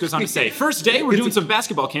 Darius goes on to say, first day, we're doing some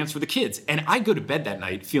basketball camps for the kids, and I go to bed that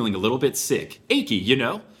night feeling a little bit sick. Achy, you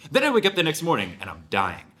know? Then I wake up the next morning, and I'm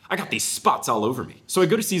dying. I got these spots all over me. So I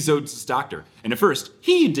go to see Zoe's doctor, and at first,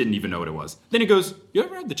 he didn't even know what it was. Then he goes, you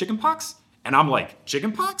ever had the chicken pox? And I'm like,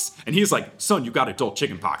 chicken pox? And he's like, son, you got adult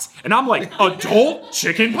chicken pox. And I'm like, adult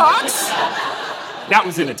chicken pox? That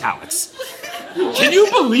was in italics. Can you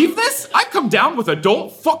believe this? I come down with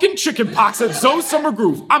adult fucking chicken pox at Zoe's Summer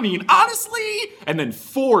Groove. I mean, honestly, and then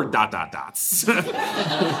 4 dots. What?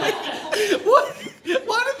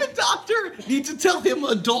 Why did the doctor need to tell him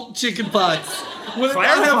adult chicken pox? Would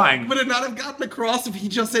it not have gotten across if he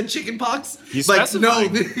just said chicken pox? He's like,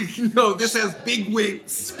 specifying. no, this has big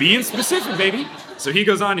wings. Being specific, baby. So he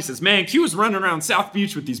goes on, he says, man, Q was running around South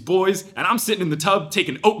Beach with these boys, and I'm sitting in the tub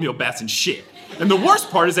taking oatmeal baths and shit. And the worst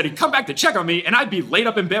part is that he'd come back to check on me, and I'd be laid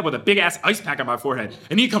up in bed with a big-ass ice pack on my forehead,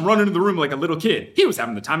 and he'd come running into the room like a little kid. He was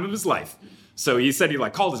having the time of his life. So he said he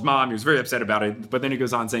called his mom, he was very upset about it, but then he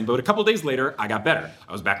goes on saying, but a couple days later, I got better.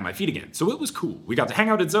 I was back on my feet again, so it was cool. We got to hang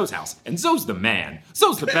out at Zoe's house, and Zoe's the man.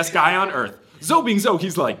 Zoe's the best guy on earth. Zoe being Zoe,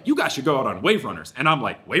 he's like, you guys should go out on wave runners. And I'm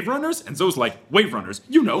like, wave runners? And Zoe's like, wave runners,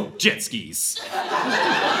 you know, jet skis.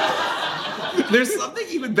 There's something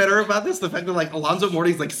even better about this, the fact that Alonzo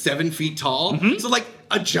Mourning's 7 feet tall. So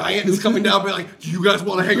a giant is coming down and be like, do you guys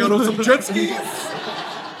want to hang out on some jet skis?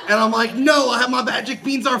 And I'm like, no, my magic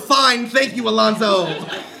beans are fine. Thank you, Alonzo.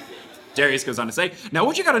 Darius goes on to say, now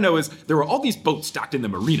what you gotta know is there were all these boats docked in the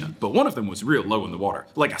marina, but one of them was real low in the water,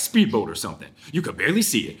 like a speedboat or something. You could barely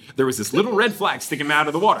see it. There was this little red flag sticking out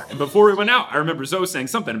of the water, and before we went out, I remember Zoe saying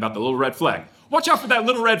something about the little red flag. Watch out for that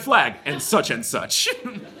little red flag, and such and such.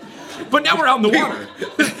 But now we're out in the water.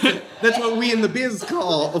 That's what we in the biz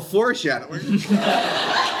call a foreshadowing.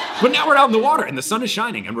 But now we're out in the water, and the sun is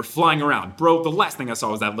shining, and we're flying around. Bro, the last thing I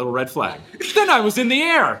saw was that little red flag. Then I was in the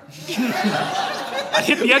air. I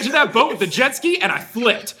hit the edge of that boat with the jet ski, and I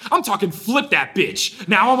flipped. I'm talking flip that bitch.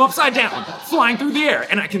 Now I'm upside down, flying through the air,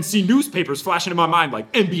 and I can see newspapers flashing in my mind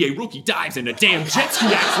like NBA rookie dives in a damn jet ski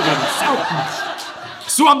accident in South Beach.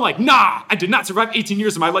 So I'm like, nah, I did not survive 18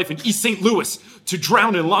 years of my life in East St. Louis to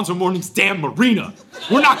drown in Alonzo Mourning's damn marina.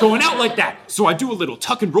 We're not going out like that. So I do a little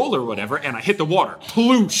tuck and roll or whatever, and I hit the water.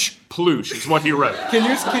 Ploosh. Ploosh is what he wrote. Can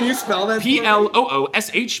you spell that?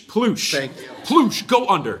 Ploosh. Ploosh. Thank you. Ploosh, go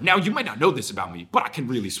under. Now, you might not know this about me, but I can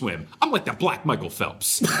really swim. I'm like the Black Michael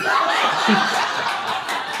Phelps.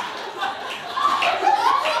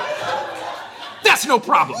 That's no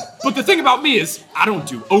problem. But the thing about me is, I don't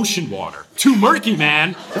do ocean water. Too murky,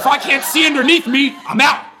 man. If I can't see underneath me, I'm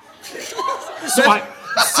out. So I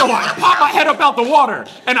pop my head up out the water,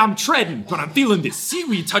 and I'm treading, but I'm feeling this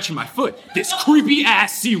seaweed touching my foot. This creepy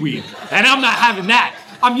ass seaweed. And I'm not having that.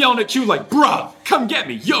 I'm yelling at Q like, bruh, come get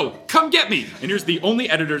me. Yo, come get me. And here's the only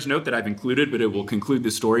editor's note that I've included, but it will conclude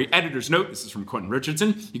this story. Editor's note, this is from Quentin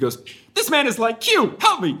Richardson. He goes, this man is like, Q,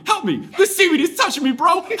 help me, help me. This seaweed is touching me,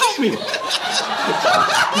 bro, help me.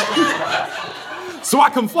 So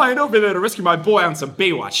I come flying over there to rescue my boy on some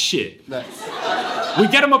Baywatch shit. Nice. We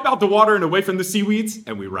get him up out the water and away from the seaweeds,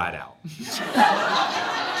 and we ride out.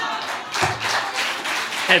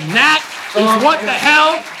 And that is what the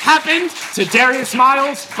hell happened to Darius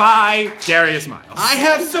Miles by Darius Miles. I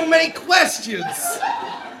have so many questions.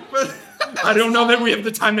 But I don't know that we have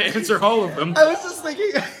the time to answer all of them. I was just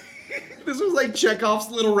thinking, this was like Chekhov's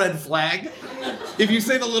little red flag. If you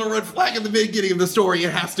say the little red flag at the beginning of the story,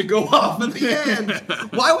 it has to go off at the end.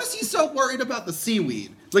 Why was he so worried about the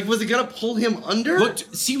seaweed? Like, was it gonna pull him under? Look,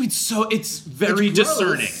 seaweed's it's very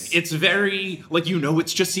discerning. It's very, like,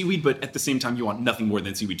 it's just seaweed, but at the same time, you want nothing more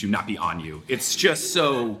than seaweed to not be on you. It's just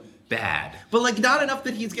so bad. But, like, not enough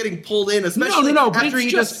that he's getting pulled in, especially No, but after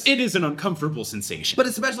it is an uncomfortable sensation. But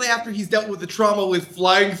especially after he's dealt with the trauma with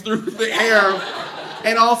flying through the air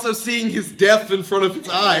and also seeing his death in front of his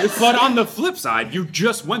eyes. But on the flip side, you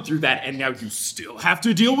just went through that, and now you still have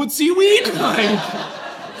to deal with seaweed? Like,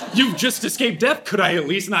 you've just escaped death. Could I at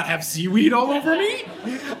least not have seaweed all over me?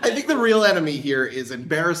 I think the real enemy here is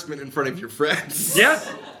embarrassment in front of your friends. Yeah.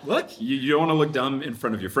 Look, you don't want to look dumb in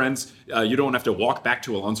front of your friends. You don't have to walk back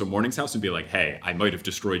to Alonzo Mourning's house and be like, hey, I might have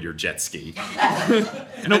destroyed your jet ski.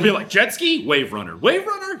 And he'll be like, jet ski? Wave runner. Wave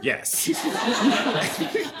runner? Yes.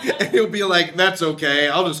 And he'll be like, that's okay.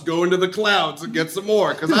 I'll just go into the clouds and get some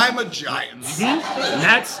more, because I'm a giant. Mm-hmm. And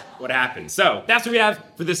that's what happened. So that's what we have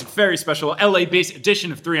for this very special LA-based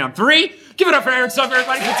edition of 3 on 3. Give it up for Aaron Sub,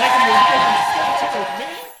 everybody, for taking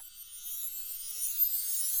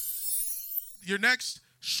your next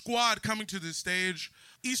squad coming to the stage,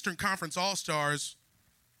 Eastern Conference All-Stars,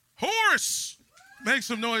 Horse! Make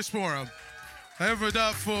some noise for him. Have it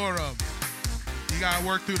up for him. You gotta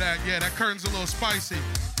work through that. Yeah, that curtain's a little spicy.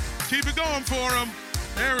 Keep it going for him.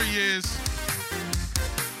 There he is.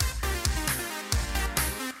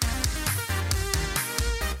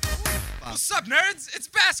 What's up, nerds? It's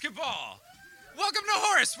basketball. Welcome to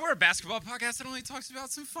Horse. We're a basketball podcast that only talks about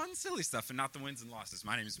some fun, silly stuff and not the wins and losses.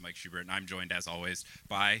 My name is Mike Schubert, and I'm joined, as always,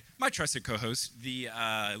 by my trusted co-host, the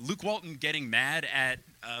Luke Walton getting mad at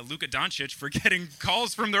Luka Doncic for getting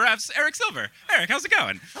calls from the refs, Eric Silver. Eric, how's it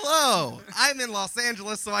going? Hello. I'm in Los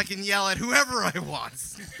Angeles so I can yell at whoever I want.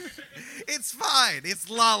 It's fine. It's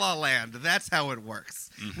La La Land. That's how it works.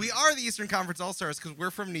 Mm-hmm. We are the Eastern Conference All-Stars because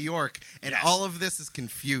we're from New York, and all of this is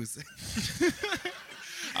confusing.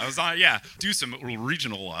 I was on, do some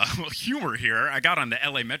regional humor here. I got on the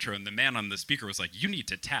LA Metro, and the man on the speaker was like, you need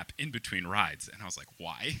to tap in between rides. And I was like,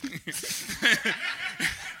 why?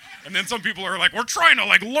 And then some people are like, we're trying to,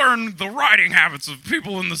 learn the riding habits of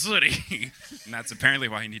people in the city. And that's apparently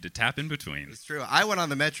why you need to tap in between. It's true. I went on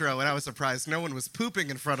the Metro, and I was surprised no one was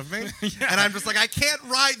pooping in front of me. And I'm just like, I can't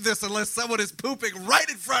ride this unless someone is pooping right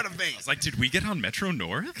in front of me. I was like, did we get on Metro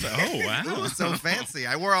North? Oh, wow. It was so fancy.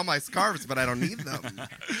 I wore all my scarves, but I don't need them.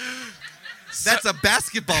 That's a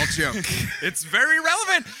basketball joke. It's very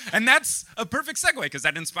relevant. And that's a perfect segue because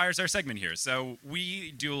that inspires our segment here. So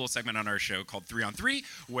we do a little segment on our show called 3 on 3,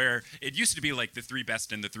 where it used to be like the 3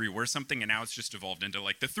 best and the 3 worst something, and now it's just evolved into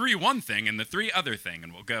like the 3 one thing and the 3 other thing.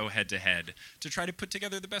 And we'll go head to head to try to put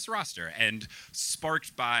together the best roster. And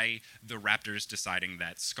sparked by the Raptors deciding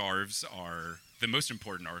that scarves are the most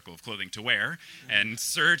important article of clothing to wear, and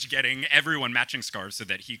Serge getting everyone matching scarves so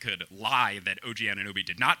that he could lie that OG Anunoby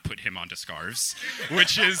did not put him onto scarves,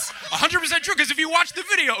 which is 100% true, because if you watch the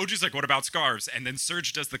video, OG's like, what about scarves? And then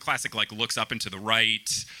Serge does the classic, like, looks up and to the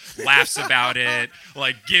right, laughs about it,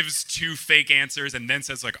 like, gives 2 fake answers, and then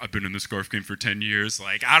says, like, I've been in the scarf game for 10 years.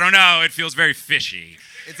 Like, I don't know, it feels very fishy.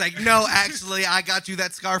 It's like, no, actually, I got you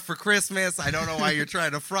that scarf for Christmas. I don't know why you're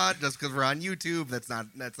trying to front just because we're on YouTube. That's not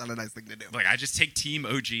a nice thing to do. Like, I just take Team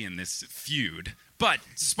OG in this feud. But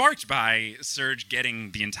sparked by Serge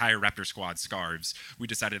getting the entire Raptor squad scarves, we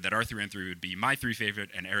decided that our 3 on 3 would be my 3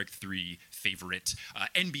 favorite and Eric 3 favorite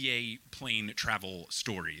NBA plane travel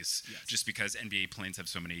stories. Yes. Just because NBA planes have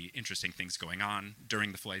so many interesting things going on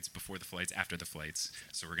during the flights, before the flights, after the flights.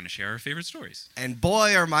 So we're going to share our favorite stories. And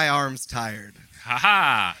boy, are my arms tired.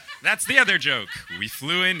 Haha, that's the other joke. We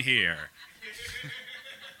flew in here.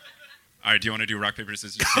 All right, do you want to do rock, paper,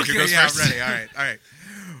 scissors? Okay, yeah, I'm ready. All right.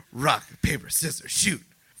 Rock, paper, scissors, shoot.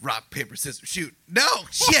 Rock, paper, scissors, shoot. No,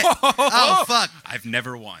 shit. Oh, fuck. I've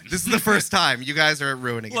never won. This is the first time. You guys are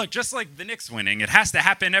ruining it. Look, just like the Knicks winning, it has to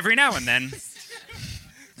happen every now and then.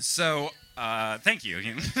 So, thank you.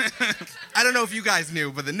 I don't know if you guys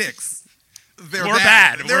knew, but the Knicks, we're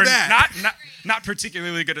bad. They're bad. Not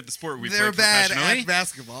particularly good at the sport we play professionally. They're bad at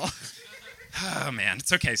basketball. Oh, man.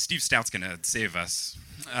 It's okay. Steve Stout's going to save us.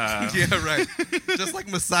 Yeah, right. Just like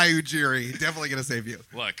Masai Ujiri, definitely going to save you.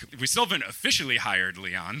 Look, we still haven't officially hired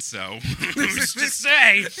Leon, so who's to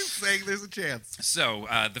say? Saying there's a chance. So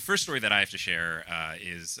the first story that I have to share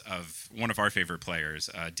is of one of our favorite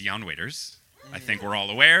players, Dion Waiters. I think we're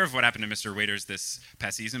all aware of what happened to Mr. Waiters this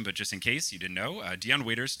past season, but just in case you didn't know, Dion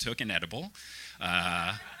Waiters took an edible.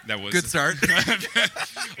 That was good start.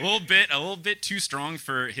 a little bit too strong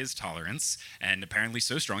for his tolerance, and apparently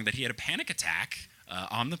so strong that he had a panic attack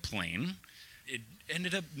on the plane. It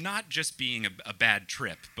ended up not just being a bad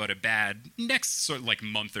trip, but a bad next sort of like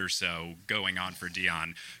month or so going on for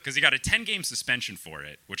Dion, because he got a 10-game suspension for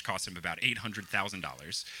it, which cost him about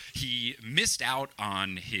 $800,000. He missed out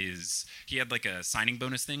on he had like a signing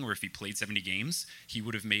bonus thing where if he played 70 games, he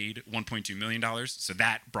would have made $1.2 million. So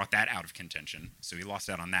that brought that out of contention. So he lost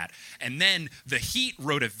out on that. And then the Heat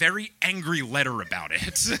wrote a very angry letter about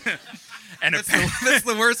it. And that's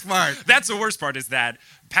the worst part. That's the worst part, is that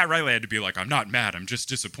Pat Riley had to be like, I'm not mad, I'm just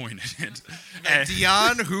disappointed. And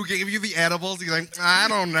Dion, who gave you the edibles, he's like, I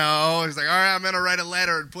don't know. He's like, all right, I'm going to write a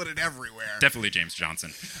letter and put it everywhere. Definitely James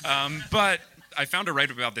Johnson. But I found a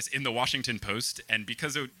write about this in the Washington Post, and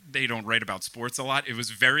because they don't write about sports a lot, it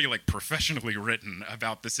was very like professionally written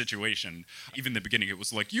about the situation. Even in the beginning, it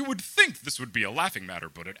was like, you would think this would be a laughing matter,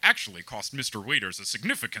 but it actually cost Mr. Waiters a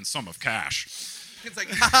significant sum of cash. It's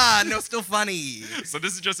like, haha, no, still funny. So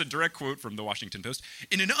this is just a direct quote from the Washington Post.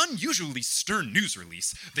 In an unusually stern news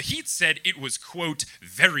release, the Heat said it was, quote,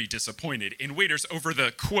 very disappointed in Waiters over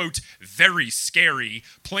the, quote, very scary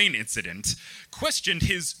plane incident, questioned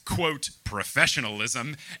his, quote,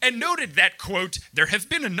 professionalism, and noted that, quote, there have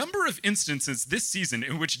been a number of instances this season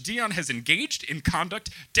in which Dion has engaged in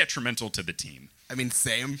conduct detrimental to the team. I mean,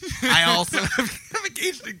 same. I also have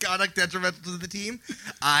engaged in conduct detrimental to the team.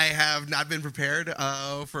 I have not been prepared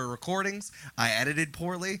for recordings. I edited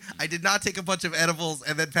poorly. I did not take a bunch of edibles,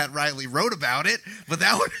 and then Pat Riley wrote about it. But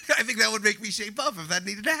I think that would make me shape up if that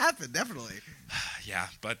needed to happen. Definitely. Yeah,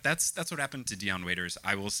 but that's what happened to Dion Waiters.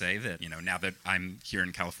 I will say that, now that I'm here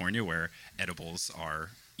in California, where edibles are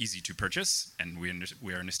easy to purchase, and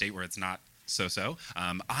we're in a state where it's not so.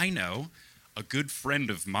 I know a good friend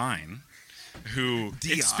of mine who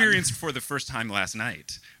Dion experienced for the first time last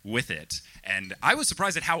night with it. And I was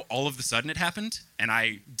surprised at how all of a sudden it happened. And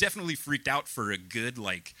I definitely freaked out for a good,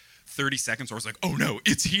 30 seconds where I was like, oh no,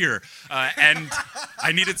 it's here. And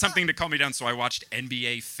I needed something to calm me down. So I watched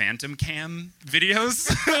NBA Phantom Cam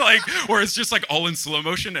videos, where it's just all in slow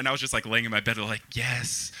motion. And I was just laying in my bed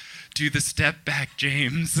yes, do the step back,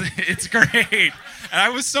 James. It's great. And I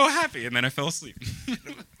was so happy. And then I fell asleep.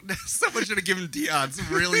 Someone should have given Dion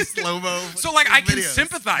some really slow-mo So, I can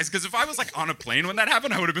sympathize, because if I was, on a plane when that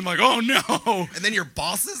happened, I would have been like, oh, no. And then your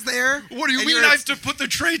boss is there? What do you mean I have to put the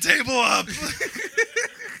tray table up?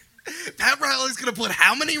 Pat Riley's gonna put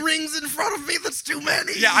how many rings in front of me? That's too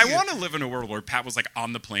many. Yeah, I want to live in a world where Pat was like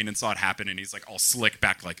on the plane and saw it happen, and he's like all slick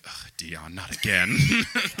back, like, Dion, not again.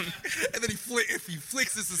 And then he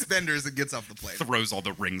flicks his suspenders and gets off the plane. Throws all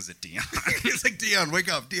the rings at Dion. He's like, Dion,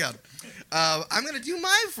 wake up, Dion. I'm gonna do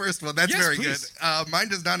my first one. That's very please. good. Mine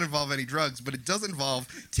does not involve any drugs, but it does involve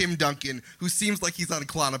Tim Duncan, who seems like he's on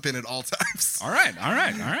Klonopin at all times. All right.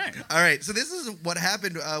 All right, so this is what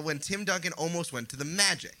happened when Tim Duncan almost went to the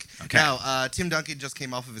Magic. Okay. Now, Tim Duncan just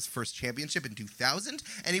came off of his first championship in 2000,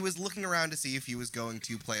 and he was looking around to see if he was going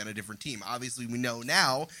to play on a different team. Obviously, we know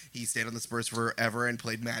now he stayed on the Spurs forever and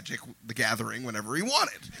played Magic, the Gathering, whenever he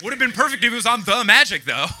wanted. Would have been perfect if he was on the Magic,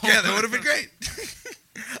 though. Yeah, that would have been great.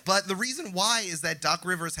 But the reason why is that Doc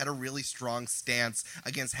Rivers had a really strong stance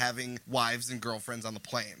against having wives and girlfriends on the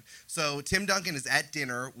plane. So Tim Duncan is at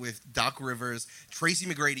dinner with Doc Rivers. Tracy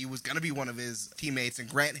McGrady was going to be one of his teammates, and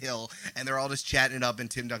Grant Hill, and they're all just chatting it up,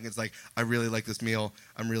 and Tim Duncan's like, I really like this meal.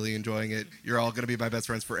 I'm really enjoying it. You're all going to be my best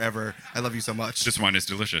friends forever. I love you so much. This wine is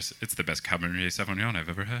delicious. It's the best Cabernet Sauvignon I've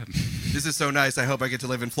ever had. This is so nice. I hope I get to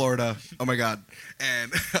live in Florida. Oh, my God.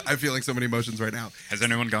 And I'm feeling so many emotions right now. Has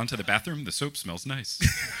anyone gone to the bathroom? The soap smells nice.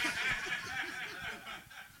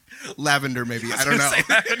 Lavender, maybe. I don't know.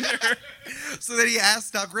 So then he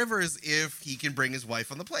asked Doc Rivers if he can bring his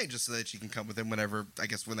wife on the plane just so that she can come with him whenever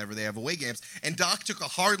they have away games. And Doc took a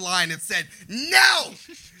hard line and said, no,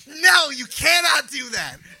 you cannot do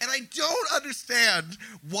that. And I don't understand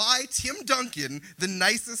why Tim Duncan, the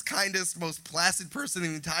nicest, kindest, most placid person in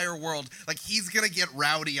the entire world, like he's going to get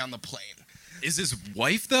rowdy on the plane. Is his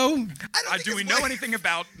wife, though? I don't do we know anything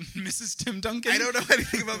about Mrs. Tim Duncan? I don't know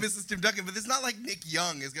anything about Mrs. Tim Duncan, but it's not like Nick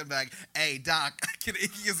Young is going to be like, hey, Doc, can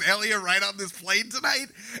Iggy Azalea ride on this plane tonight?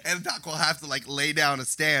 And Doc will have to, like, lay down a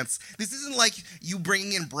stance. This isn't like you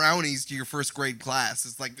bringing in brownies to your first grade class.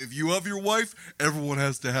 It's like, if you have your wife, everyone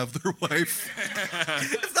has to have their wife.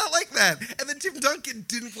 It's not like that. And then Tim Duncan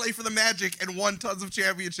didn't play for the Magic and won tons of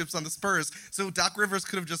championships on the Spurs, so Doc Rivers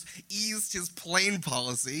could have just eased his plane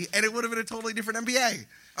policy, and it would have been a totally different NBA.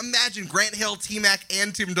 Imagine Grant Hill, T-Mac,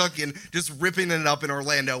 and Tim Duncan just ripping it up in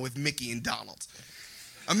Orlando with Mickey and Donald.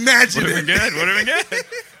 Imagine it. Would have been good.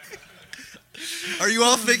 Are you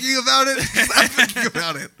all thinking about it? 'Cause I'm thinking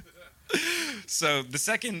about it. So the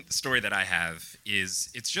second story that I have is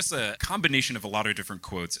it's just a combination of a lot of different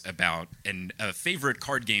quotes about a favorite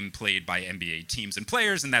card game played by NBA teams and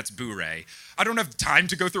players, and that's Boo-Ray. I don't have time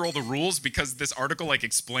to go through all the rules because this article like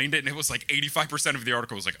explained it, and it was like 85% of the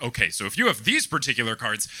article was like, okay, so if you have these particular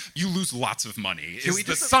cards, you lose lots of money. Is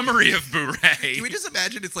the summary of Boo-Ray. Can we just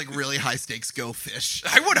imagine it's like really high stakes Go Fish?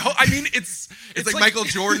 I would hope. I mean, it's like Michael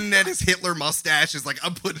Jordan and his Hitler mustache is like,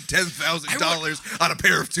 I'm putting $10,000 on a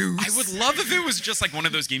pair of twos. I would love if it was just like one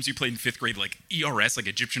of those games you played in 5th grade, like ERS, like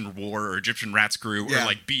Egyptian War or Egyptian Rat Screw, or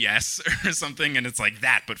like BS or something, and it's like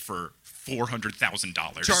that, but for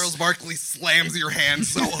 $400,000. Charles Barkley slams your hand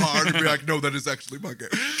so hard and be like, no, that is actually my game.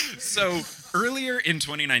 So earlier in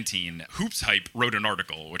 2019, Hoops Hype wrote an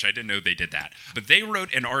article, which I didn't know they did that, but they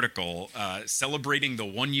wrote an article celebrating the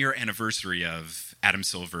 1-year anniversary of Adam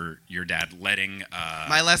Silver, your dad, letting...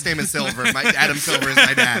 my last name is Silver. Adam Silver is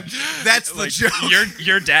my dad. That's the joke.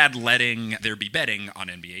 Your dad letting there be betting on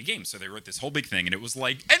NBA games. So they wrote this whole big thing, and it was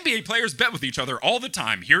like, NBA players bet with each other all the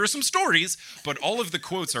time. Here are some stories, but all of the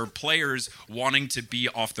quotes are players wanting to be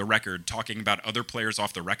off the record, talking about other players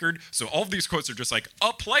off the record. So all of these quotes are just like,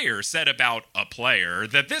 a player said about a player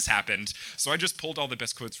that this happened. So I just pulled all the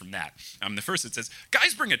best quotes from that. The first, it says,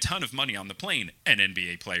 guys bring a ton of money on the plane, an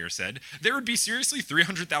NBA player said. There would be seriously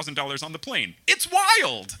 $300,000 on the plane. It's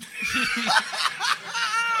wild.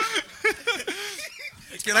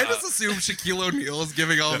 Can I just assume Shaquille O'Neal is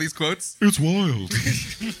giving all these quotes? It's wild.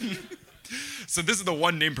 So this is the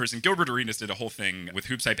one named person. Gilbert Arenas did a whole thing with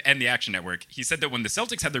Hoops Hype and the Action Network. He said that when the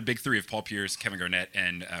Celtics had their big three of Paul Pierce, Kevin Garnett,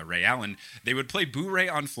 and Ray Allen, they would play Boo-Ray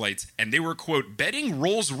on flights, and they were, quote, betting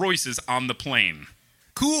Rolls Royces on the plane.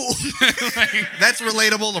 Cool. That's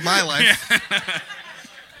relatable to my life. Yeah.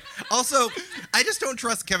 Also, I just don't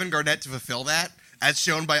trust Kevin Garnett to fulfill that. As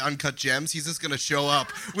shown by Uncut Gems, he's just going to show up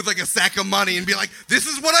with like a sack of money and be like, this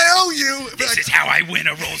is what I owe you. This is how I win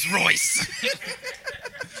a Rolls Royce.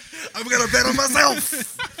 I'm going to bet on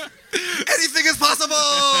myself. Anything is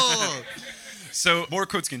possible. So more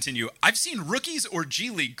quotes continue. I've seen rookies or G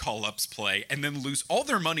League call-ups play and then lose all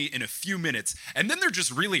their money in a few minutes, and then they're just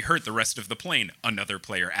really hurt the rest of the plane. Another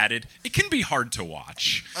player added, it can be hard to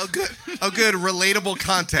watch. Oh, good. Relatable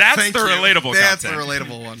content. That's the relatable content. That's the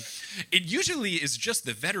relatable one. It usually is just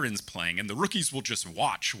the veterans playing, and the rookies will just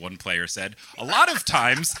watch, one player said. A lot of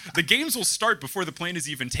times, the games will start before the plane is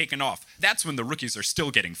even taken off. That's when the rookies are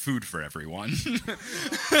still getting food for everyone.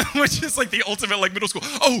 Which is like the ultimate like middle school.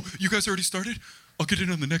 Oh, you guys already started? I'll get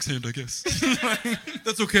in on the next hand, I guess.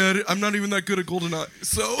 That's okay. I'm not even that good at GoldenEye.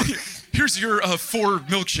 So here's your 4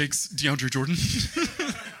 milkshakes, DeAndre Jordan.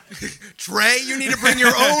 Trey, you need to bring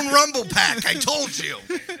your own Rumble Pack. I told you.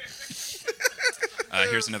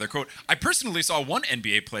 Here's another quote. I personally saw one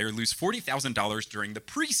NBA player lose $40,000 during the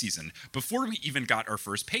preseason before we even got our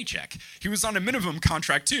first paycheck. He was on a minimum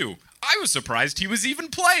contract too. I was surprised he was even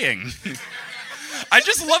playing. I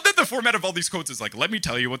just love that the format of all these quotes is like, let me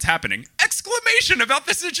tell you what's happening! Exclamation about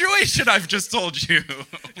the situation I've just told you.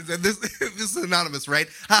 This is anonymous, right?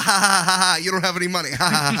 Ha ha ha ha ha. You don't have any money. Ha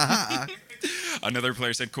ha ha ha. Another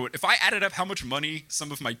player said, quote, if I added up how much money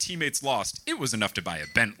some of my teammates lost, it was enough to buy a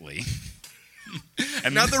Bentley.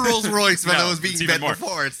 And not the Rolls Royce that was being bet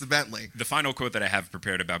before, it's the Bentley. The final quote that I have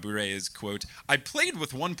prepared about Bure is, quote, I played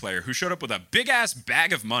with one player who showed up with a big-ass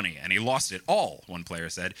bag of money, and he lost it all, one player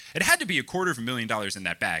said. It had to be $250,000 in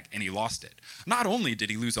that bag, and he lost it. Not only did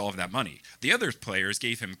he lose all of that money, the other players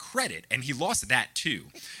gave him credit, and he lost that too.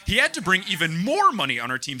 He had to bring even more money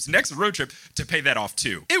on our team's next road trip to pay that off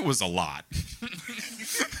too. It was a lot.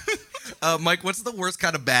 Mike, what's the worst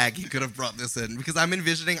kind of bag you could have brought this in? Because I'm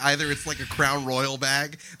envisioning either it's like a Crown Royal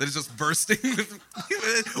bag that is just bursting,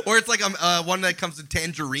 or it's like one that comes in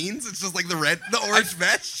tangerines. It's just like the orange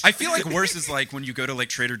mesh. I feel like worse is like when you go to like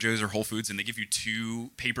Trader Joe's or Whole Foods and they give you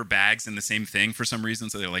 2 paper bags in the same thing for some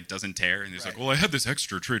reason, so they like doesn't tear. And he's like, well, I had this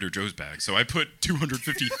extra Trader Joe's bag, so I put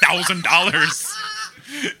 $250,000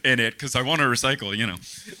 in it because I want to recycle, you know.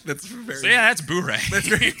 That's very. So yeah, that's Bure. That's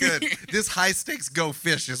very good. This high stakes go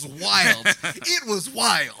fish is wild. It was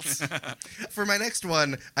wild. For my next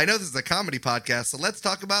one, I know this is a comedy podcast, so let's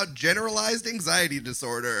talk about generalized anxiety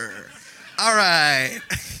disorder. All right.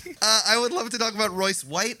 I would love to talk about Royce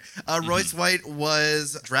White. Royce White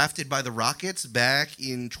was drafted by the Rockets back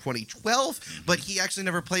in 2012, but he actually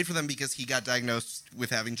never played for them because he got diagnosed with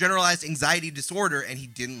having generalized anxiety disorder and he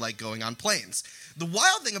didn't like going on planes. The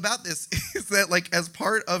wild thing about this is that, like, as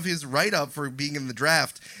part of his write-up for being in the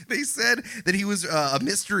draft, they said that he was a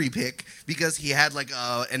mystery pick because he had, like,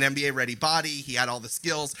 an NBA-ready body, he had all the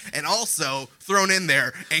skills, and also, thrown in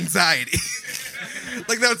there, anxiety.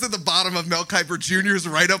 Like, that was at the bottom of Mel Kiper Jr.'s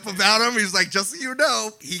write-up about him. He's like, just so you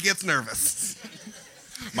know, he gets nervous.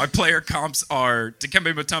 My player comps are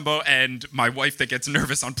Dikembe Mutombo and my wife that gets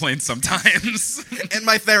nervous on planes sometimes. And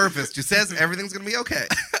my therapist who says everything's going to be okay.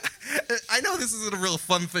 I know this isn't a real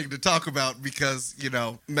fun thing to talk about because, you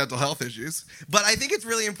know, mental health issues. But I think it's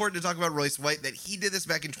really important to talk about Royce White, that he did this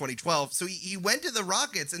back in 2012. So he went to the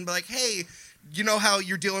Rockets and be like, hey, you know how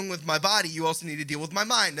you're dealing with my body, you also need to deal with my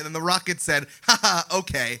mind. And then the Rockets said, haha,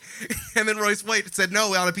 okay. And then Royce White said,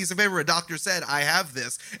 no, on a piece of paper, a doctor said, I have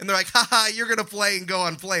this. And they're like, haha, you're going to play and go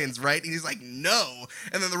on planes, right? And he's like, no.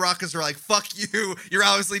 And then the Rockets are like, fuck you. You're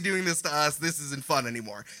obviously doing this to us. This isn't fun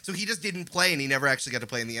anymore. So he just didn't play, and he never actually got to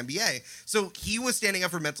play in the NBA. So he was standing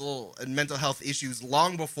up for mental health issues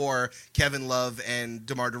long before Kevin Love and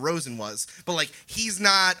DeMar DeRozan was. But, like, he's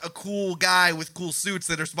not a cool guy with cool suits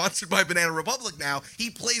that are sponsored by Banana Republic now. He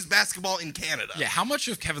plays basketball in Canada. Yeah, how much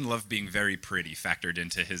of Kevin Love being very pretty factored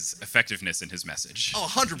into his effectiveness in his message? Oh,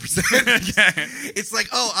 100%. Yeah. It's like,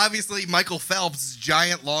 oh, obviously Michael Phelps,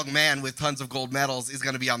 giant long man with tons of gold medals, is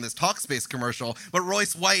going to be on this Talkspace commercial, but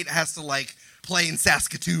Royce White has to, like, play in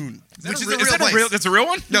Saskatoon, which is a real place. That's a real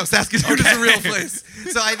one? No, Saskatoon is a real place.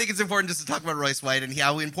 So I think it's important just to talk about Royce White and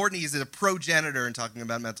how important he is as a progenitor in talking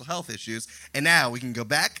about mental health issues. And now we can go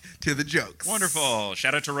back to the jokes. Wonderful.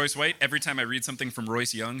 Shout out to Royce White. Every time I read something from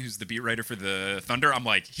Royce Young, who's the beat writer for the Thunder, I'm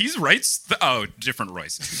like, he's Royce? Oh, different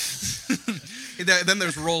Royce. Then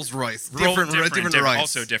there's Rolls Royce. Different Royce.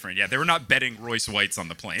 Also different. Yeah, they were not betting Royce Whites on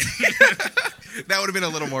the plane. That would have been a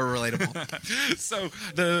little more relatable. So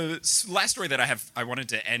the last story that I wanted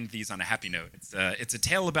to end these on a happy note. It's a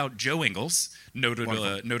tale about Joe Ingles,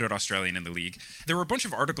 noted Australian in the league. There were a bunch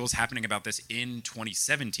of articles happening about this in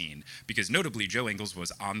 2017 because notably Joe Ingles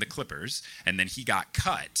was on the Clippers and then he got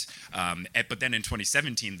cut. But then in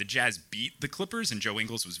 2017, the Jazz beat the Clippers and Joe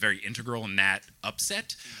Ingles was very integral in that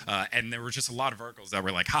upset. And there were just a lot of articles that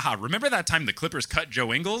were like, haha, remember that time the Clippers cut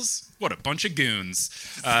Joe Ingles? What a bunch of goons.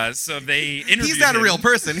 So they interviewed He's not a real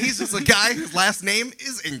person. He's just a guy whose last name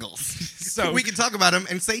is Ingalls. So we can talk about him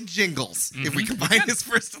and say Jingles if we combine his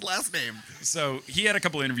first and last name. So he had a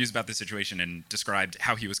couple of interviews about this situation and described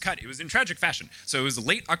how he was cut. It was in tragic fashion. So it was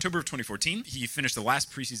late October of 2014. He finished the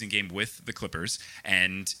last preseason game with the Clippers,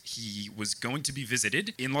 and he was going to be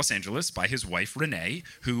visited in Los Angeles by his wife, Renee,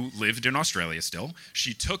 who lived in Australia still.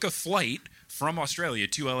 She took a flight from Australia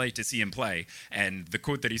to LA to see him play, and the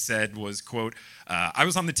quote that he said was, quote, I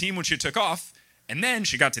was on the team when she took off, and then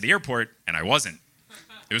she got to the airport, and I wasn't.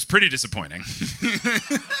 It was pretty disappointing.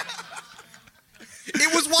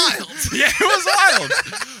 It was wild. Yeah, it was wild.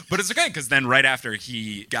 But it's okay, because then right after,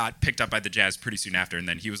 he got picked up by the Jazz pretty soon after, and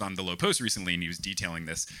then he was on the Low Post recently, and he was detailing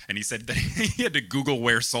this, and he said that he had to Google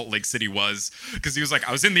where Salt Lake City was, because he was like,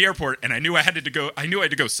 I was in the airport, and I knew I had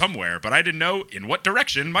to go somewhere, but I didn't know in what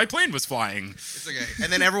direction my plane was flying. It's okay.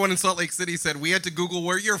 And then everyone in Salt Lake City said, we had to Google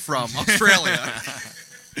where you're from, Australia.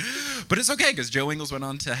 But it's okay, because Joe Ingles went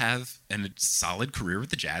on to have a solid career with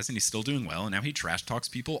the Jazz, and he's still doing well, and now he trash talks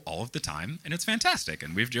people all of the time, and it's fantastic.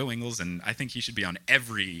 And we have Joe Ingles, and I think he should be on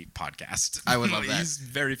every podcast. I would love that. He's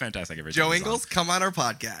very fantastic. Joe Ingles, come on our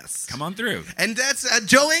podcast. Come on through. And that's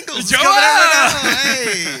Joe Ingles. Joe!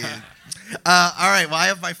 Hey! All right, well, I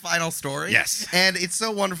have my final story. Yes. And it's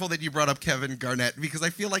so wonderful that you brought up Kevin Garnett, because I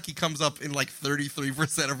feel like he comes up in like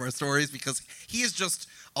 33% of our stories, because he is just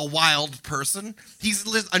a wild person. He's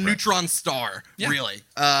a neutron star, really.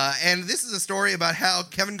 And this is a story about how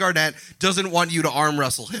Kevin Garnett doesn't want you to arm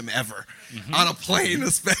wrestle him ever, on a plane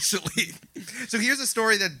especially. So here's a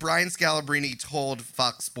story that Brian Scalabrine told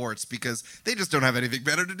Fox Sports, because they just don't have anything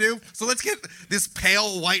better to do. So let's get this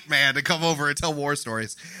pale white man to come over and tell war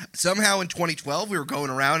stories. Somehow in 2012, we were going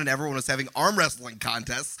around and everyone was having arm wrestling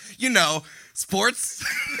contests. You know, sports.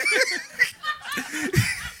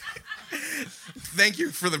 Thank you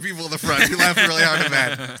for the people in the front who laughed really hard at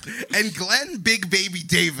that. And Glenn Big Baby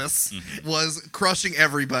Davis was crushing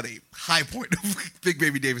everybody. High point of Big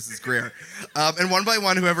Baby Davis's career. And one by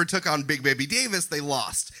one, whoever took on Big Baby Davis, they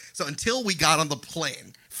lost. So until we got on the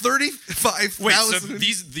plane, 35,000. Wait,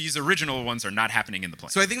 so these original ones are not happening in the plane?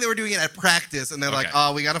 So I think they were doing it at practice, and they're like,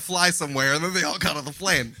 oh, we got to fly somewhere. And then they all got on the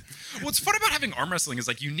plane. What's fun about having arm wrestling is,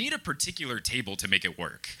 like, you need a particular table to make it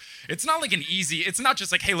work. It's not like it's not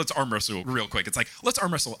just like, hey, let's arm wrestle real quick. It's like, let's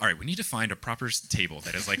arm wrestle. All right, we need to find a proper table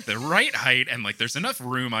that is like the right height and like there's enough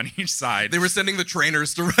room on each side. They were sending the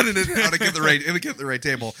trainers to run it in and out to get the right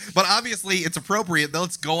table. But obviously, it's appropriate.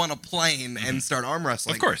 Let's go on a plane and start arm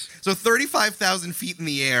wrestling. Of course. So 35,000 feet in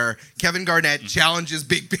the air, Kevin Garnett challenges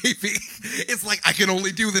Big Baby. It's like, I can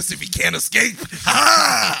only do this if he can't escape.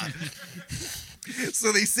 Ah!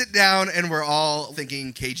 So they sit down, and we're all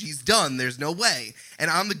thinking, KG's done. There's no way.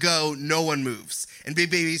 And on the go, no one moves. And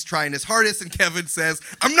Big Baby's trying his hardest, and Kevin says,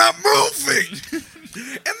 I'm not moving!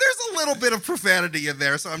 And there's a little bit of profanity in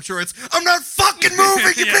there, so I'm sure it's, I'm not fucking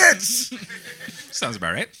moving, you bitch! Sounds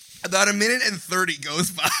about right. About a minute and 30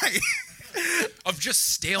 goes by. Of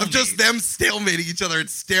just stalemate. Of just them stalemating each other and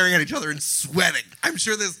staring at each other and sweating. I'm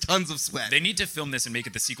sure there's tons of sweat. They need to film this and make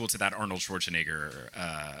it the sequel to that Arnold Schwarzenegger,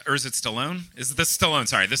 or is it Stallone? Is it the Stallone?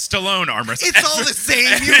 Sorry, the Stallone arm wrestling. It's all the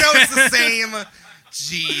same. You know it's the same.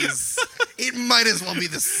 Jeez. It might as well be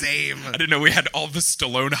the same. I didn't know we had all the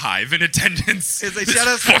Stallone hive in attendance. Is they this shut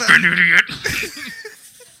us fucking idiot.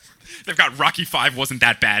 They've got Rocky 5 wasn't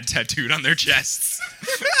that bad tattooed on their chests.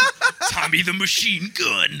 Tommy the Machine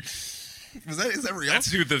Gun. Is that real? That's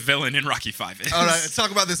who the villain in Rocky 5 is. All right, let's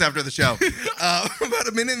talk about this after the show. About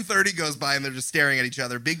a minute and 30 goes by, and they're just staring at each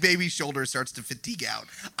other. Big Baby's shoulder starts to fatigue out.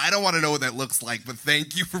 I don't want to know what that looks like, but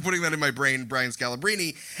thank you for putting that in my brain, Brian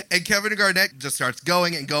Scalabrine. And Kevin Garnett just starts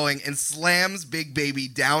going and slams Big Baby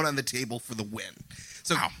down on the table for the win.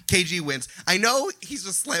 So KG wins. I know he's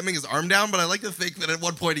just slamming his arm down, but I like to think that at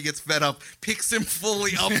one point he gets fed up, picks him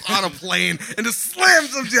fully up on a plane, and just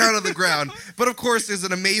slams him down on the ground. But of course, there's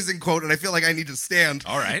an amazing quote, and I feel like I need to stand.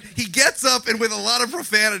 All right. He gets up and with a lot of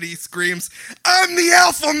profanity screams, I'm the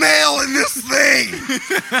alpha male in this thing!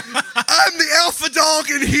 I'm the alpha dog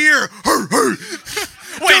in here!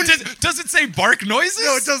 Wait, does it say bark noises?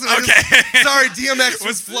 No, it doesn't. Okay. Sorry, DMX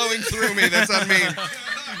was flowing through me. That's on me.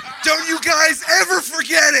 Don't you guys ever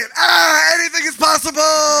forget it. Anything is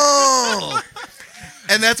possible.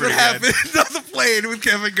 And that's what happened on the plane with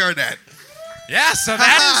Kevin Garnett. Yeah, so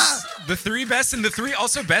that is the three best and the three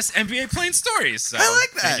also best NBA plane stories. So I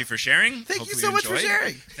like that. Thank you for sharing. Thank you so much for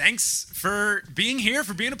sharing. Thanks for being here,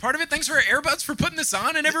 for being a part of it. Thanks for Airbuds for putting this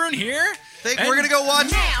on and everyone here. We're going to go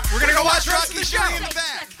watch. We're going to go watch Rocky the show. In the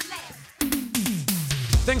back.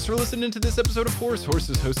 Thanks for listening to this episode of Horse. Horse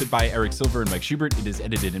is hosted by Eric Silver and Mike Schubert. It is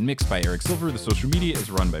edited and mixed by Eric Silver. The social media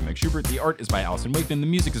is run by Mike Schubert. The art is by Allison Wakeman. The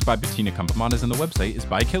music is by Bettina Campamanas, and the website is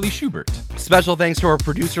by Kelly Schubert. Special thanks to our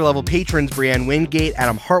producer-level patrons, Brianne Wingate,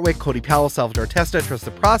 Adam Hartwick, Cody Powell, Salvador Testa, Trust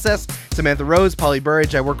the Process, Samantha Rose, Polly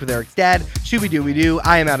Burridge, I work with Eric's dad, Shooby-Dooby-Doo,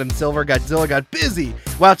 I am Adam Silver, Godzilla got busy,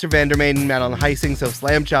 Wouter Vandermaiden, Madeline Heising, So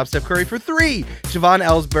Slam Chop, Steph Curry for 3, Siobhan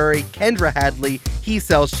Ellsbury, Kendra Hadley, He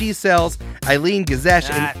Sells, She Sells, Eileen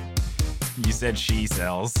Gazesh, and... You said she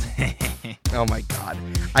sells. Oh my God.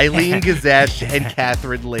 Eileen Gazesh and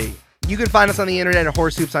Catherine Lee. You can find us on the internet at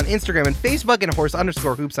Horse Hoops on Instagram and Facebook and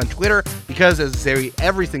Horse_Hoops on Twitter because, as I say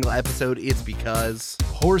every single episode, it's because...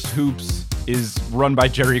 Horse Hoops is run by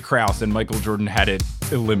Jerry Krause and Michael Jordan had it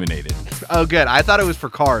eliminated. Oh, good. I thought it was for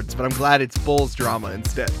cards, but I'm glad it's Bulls drama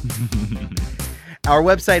instead. Our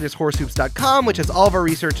website is horsehoops.com, which has all of our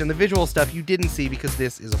research and the visual stuff you didn't see because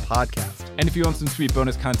this is a podcast. And if you want some sweet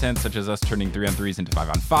bonus content, such as us turning 3-on-3s into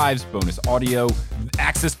 5-on-5s, bonus audio,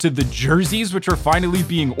 access to the jerseys, which are finally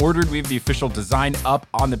being ordered. We have the official design up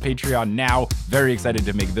on the Patreon now. Very excited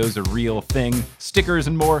to make those a real thing. Stickers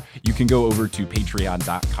and more. You can go over to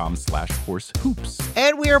patreon.com/horsehoops.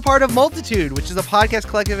 And we are part of Multitude, which is a podcast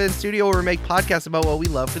collective and studio where we make podcasts about what we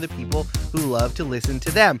love for the people who love to listen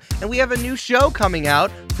to them. And we have a new show coming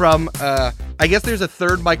out from, I guess there's a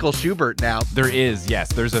third Michael Schubert now. There is,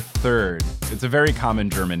 yes. There's a third. It's a very common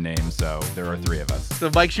German name, so there are 3 of us.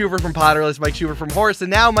 So Mike Schubert from Potterless, Mike Schubert from Horse, and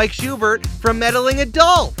now Mike Schubert from Meddling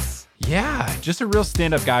Adults. Yeah, just a real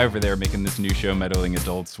stand-up guy over there making this new show, Meddling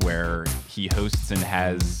Adults, where he hosts and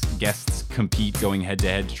has guests compete going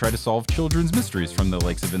head-to-head to try to solve children's mysteries from the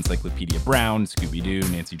likes of Encyclopedia Brown, Scooby-Doo,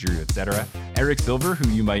 Nancy Drew, etc. Eric Silver, who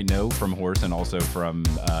you might know from Horse and also from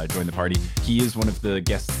Join the Party, he is one of the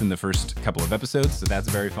guests in the first couple of episodes, so that's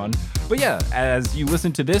very fun. But yeah, as you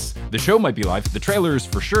listen to this, the show might be live, the trailer is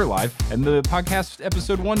for sure live, and the podcast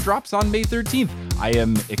episode 1 drops on May 13th. I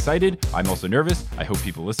am excited. I'm also nervous. I hope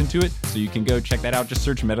people listen to it. So you can go check that out. Just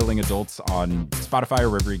search Meddling Adults on Spotify or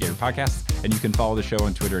wherever you get your podcasts. And you can follow the show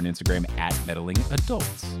on Twitter and Instagram at Meddling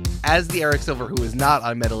Adults. As the Eric Silver who is not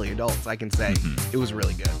on Meddling Adults, I can say it was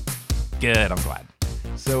really good. Good, I'm glad.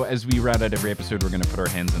 So as we round out every episode, we're going to put our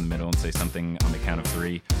hands in the middle and say something on the count of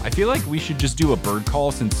 3. I feel like we should just do a bird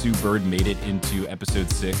call since Sue Bird made it into episode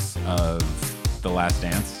 6 of The Last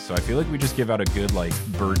Dance. So I feel like we just give out a good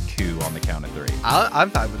bird coo on the count of 3. I'm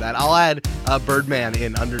fine with that. I'll add Birdman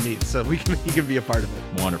in underneath so he can be a part of it.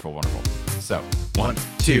 Wonderful, wonderful. So 1,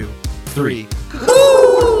 2, 3.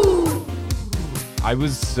 I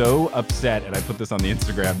was so upset, and I put this on the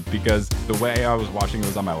Instagram, because the way I was watching it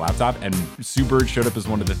was on my laptop, and Sue Bird showed up as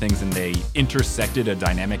one of the things, and they intersected a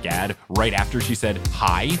dynamic ad right after she said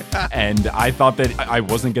hi, and I thought that I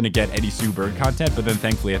wasn't going to get any Sue Bird content, but then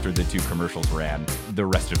thankfully after the 2 commercials ran, the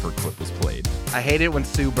rest of her clip was played. I hate it when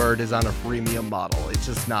Sue Bird is on a freemium model. It's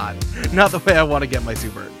just not the way I want to get my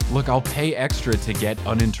Sue Bird. Look, I'll pay extra to get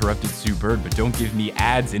uninterrupted Sue Bird, but don't give me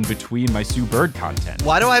ads in between my Sue Bird content.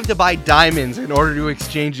 Why do I have to buy diamonds in order to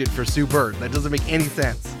exchange it for Sue Bird? That doesn't make any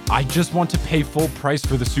sense. I just want to pay full price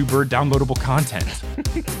for the Sue Bird downloadable content.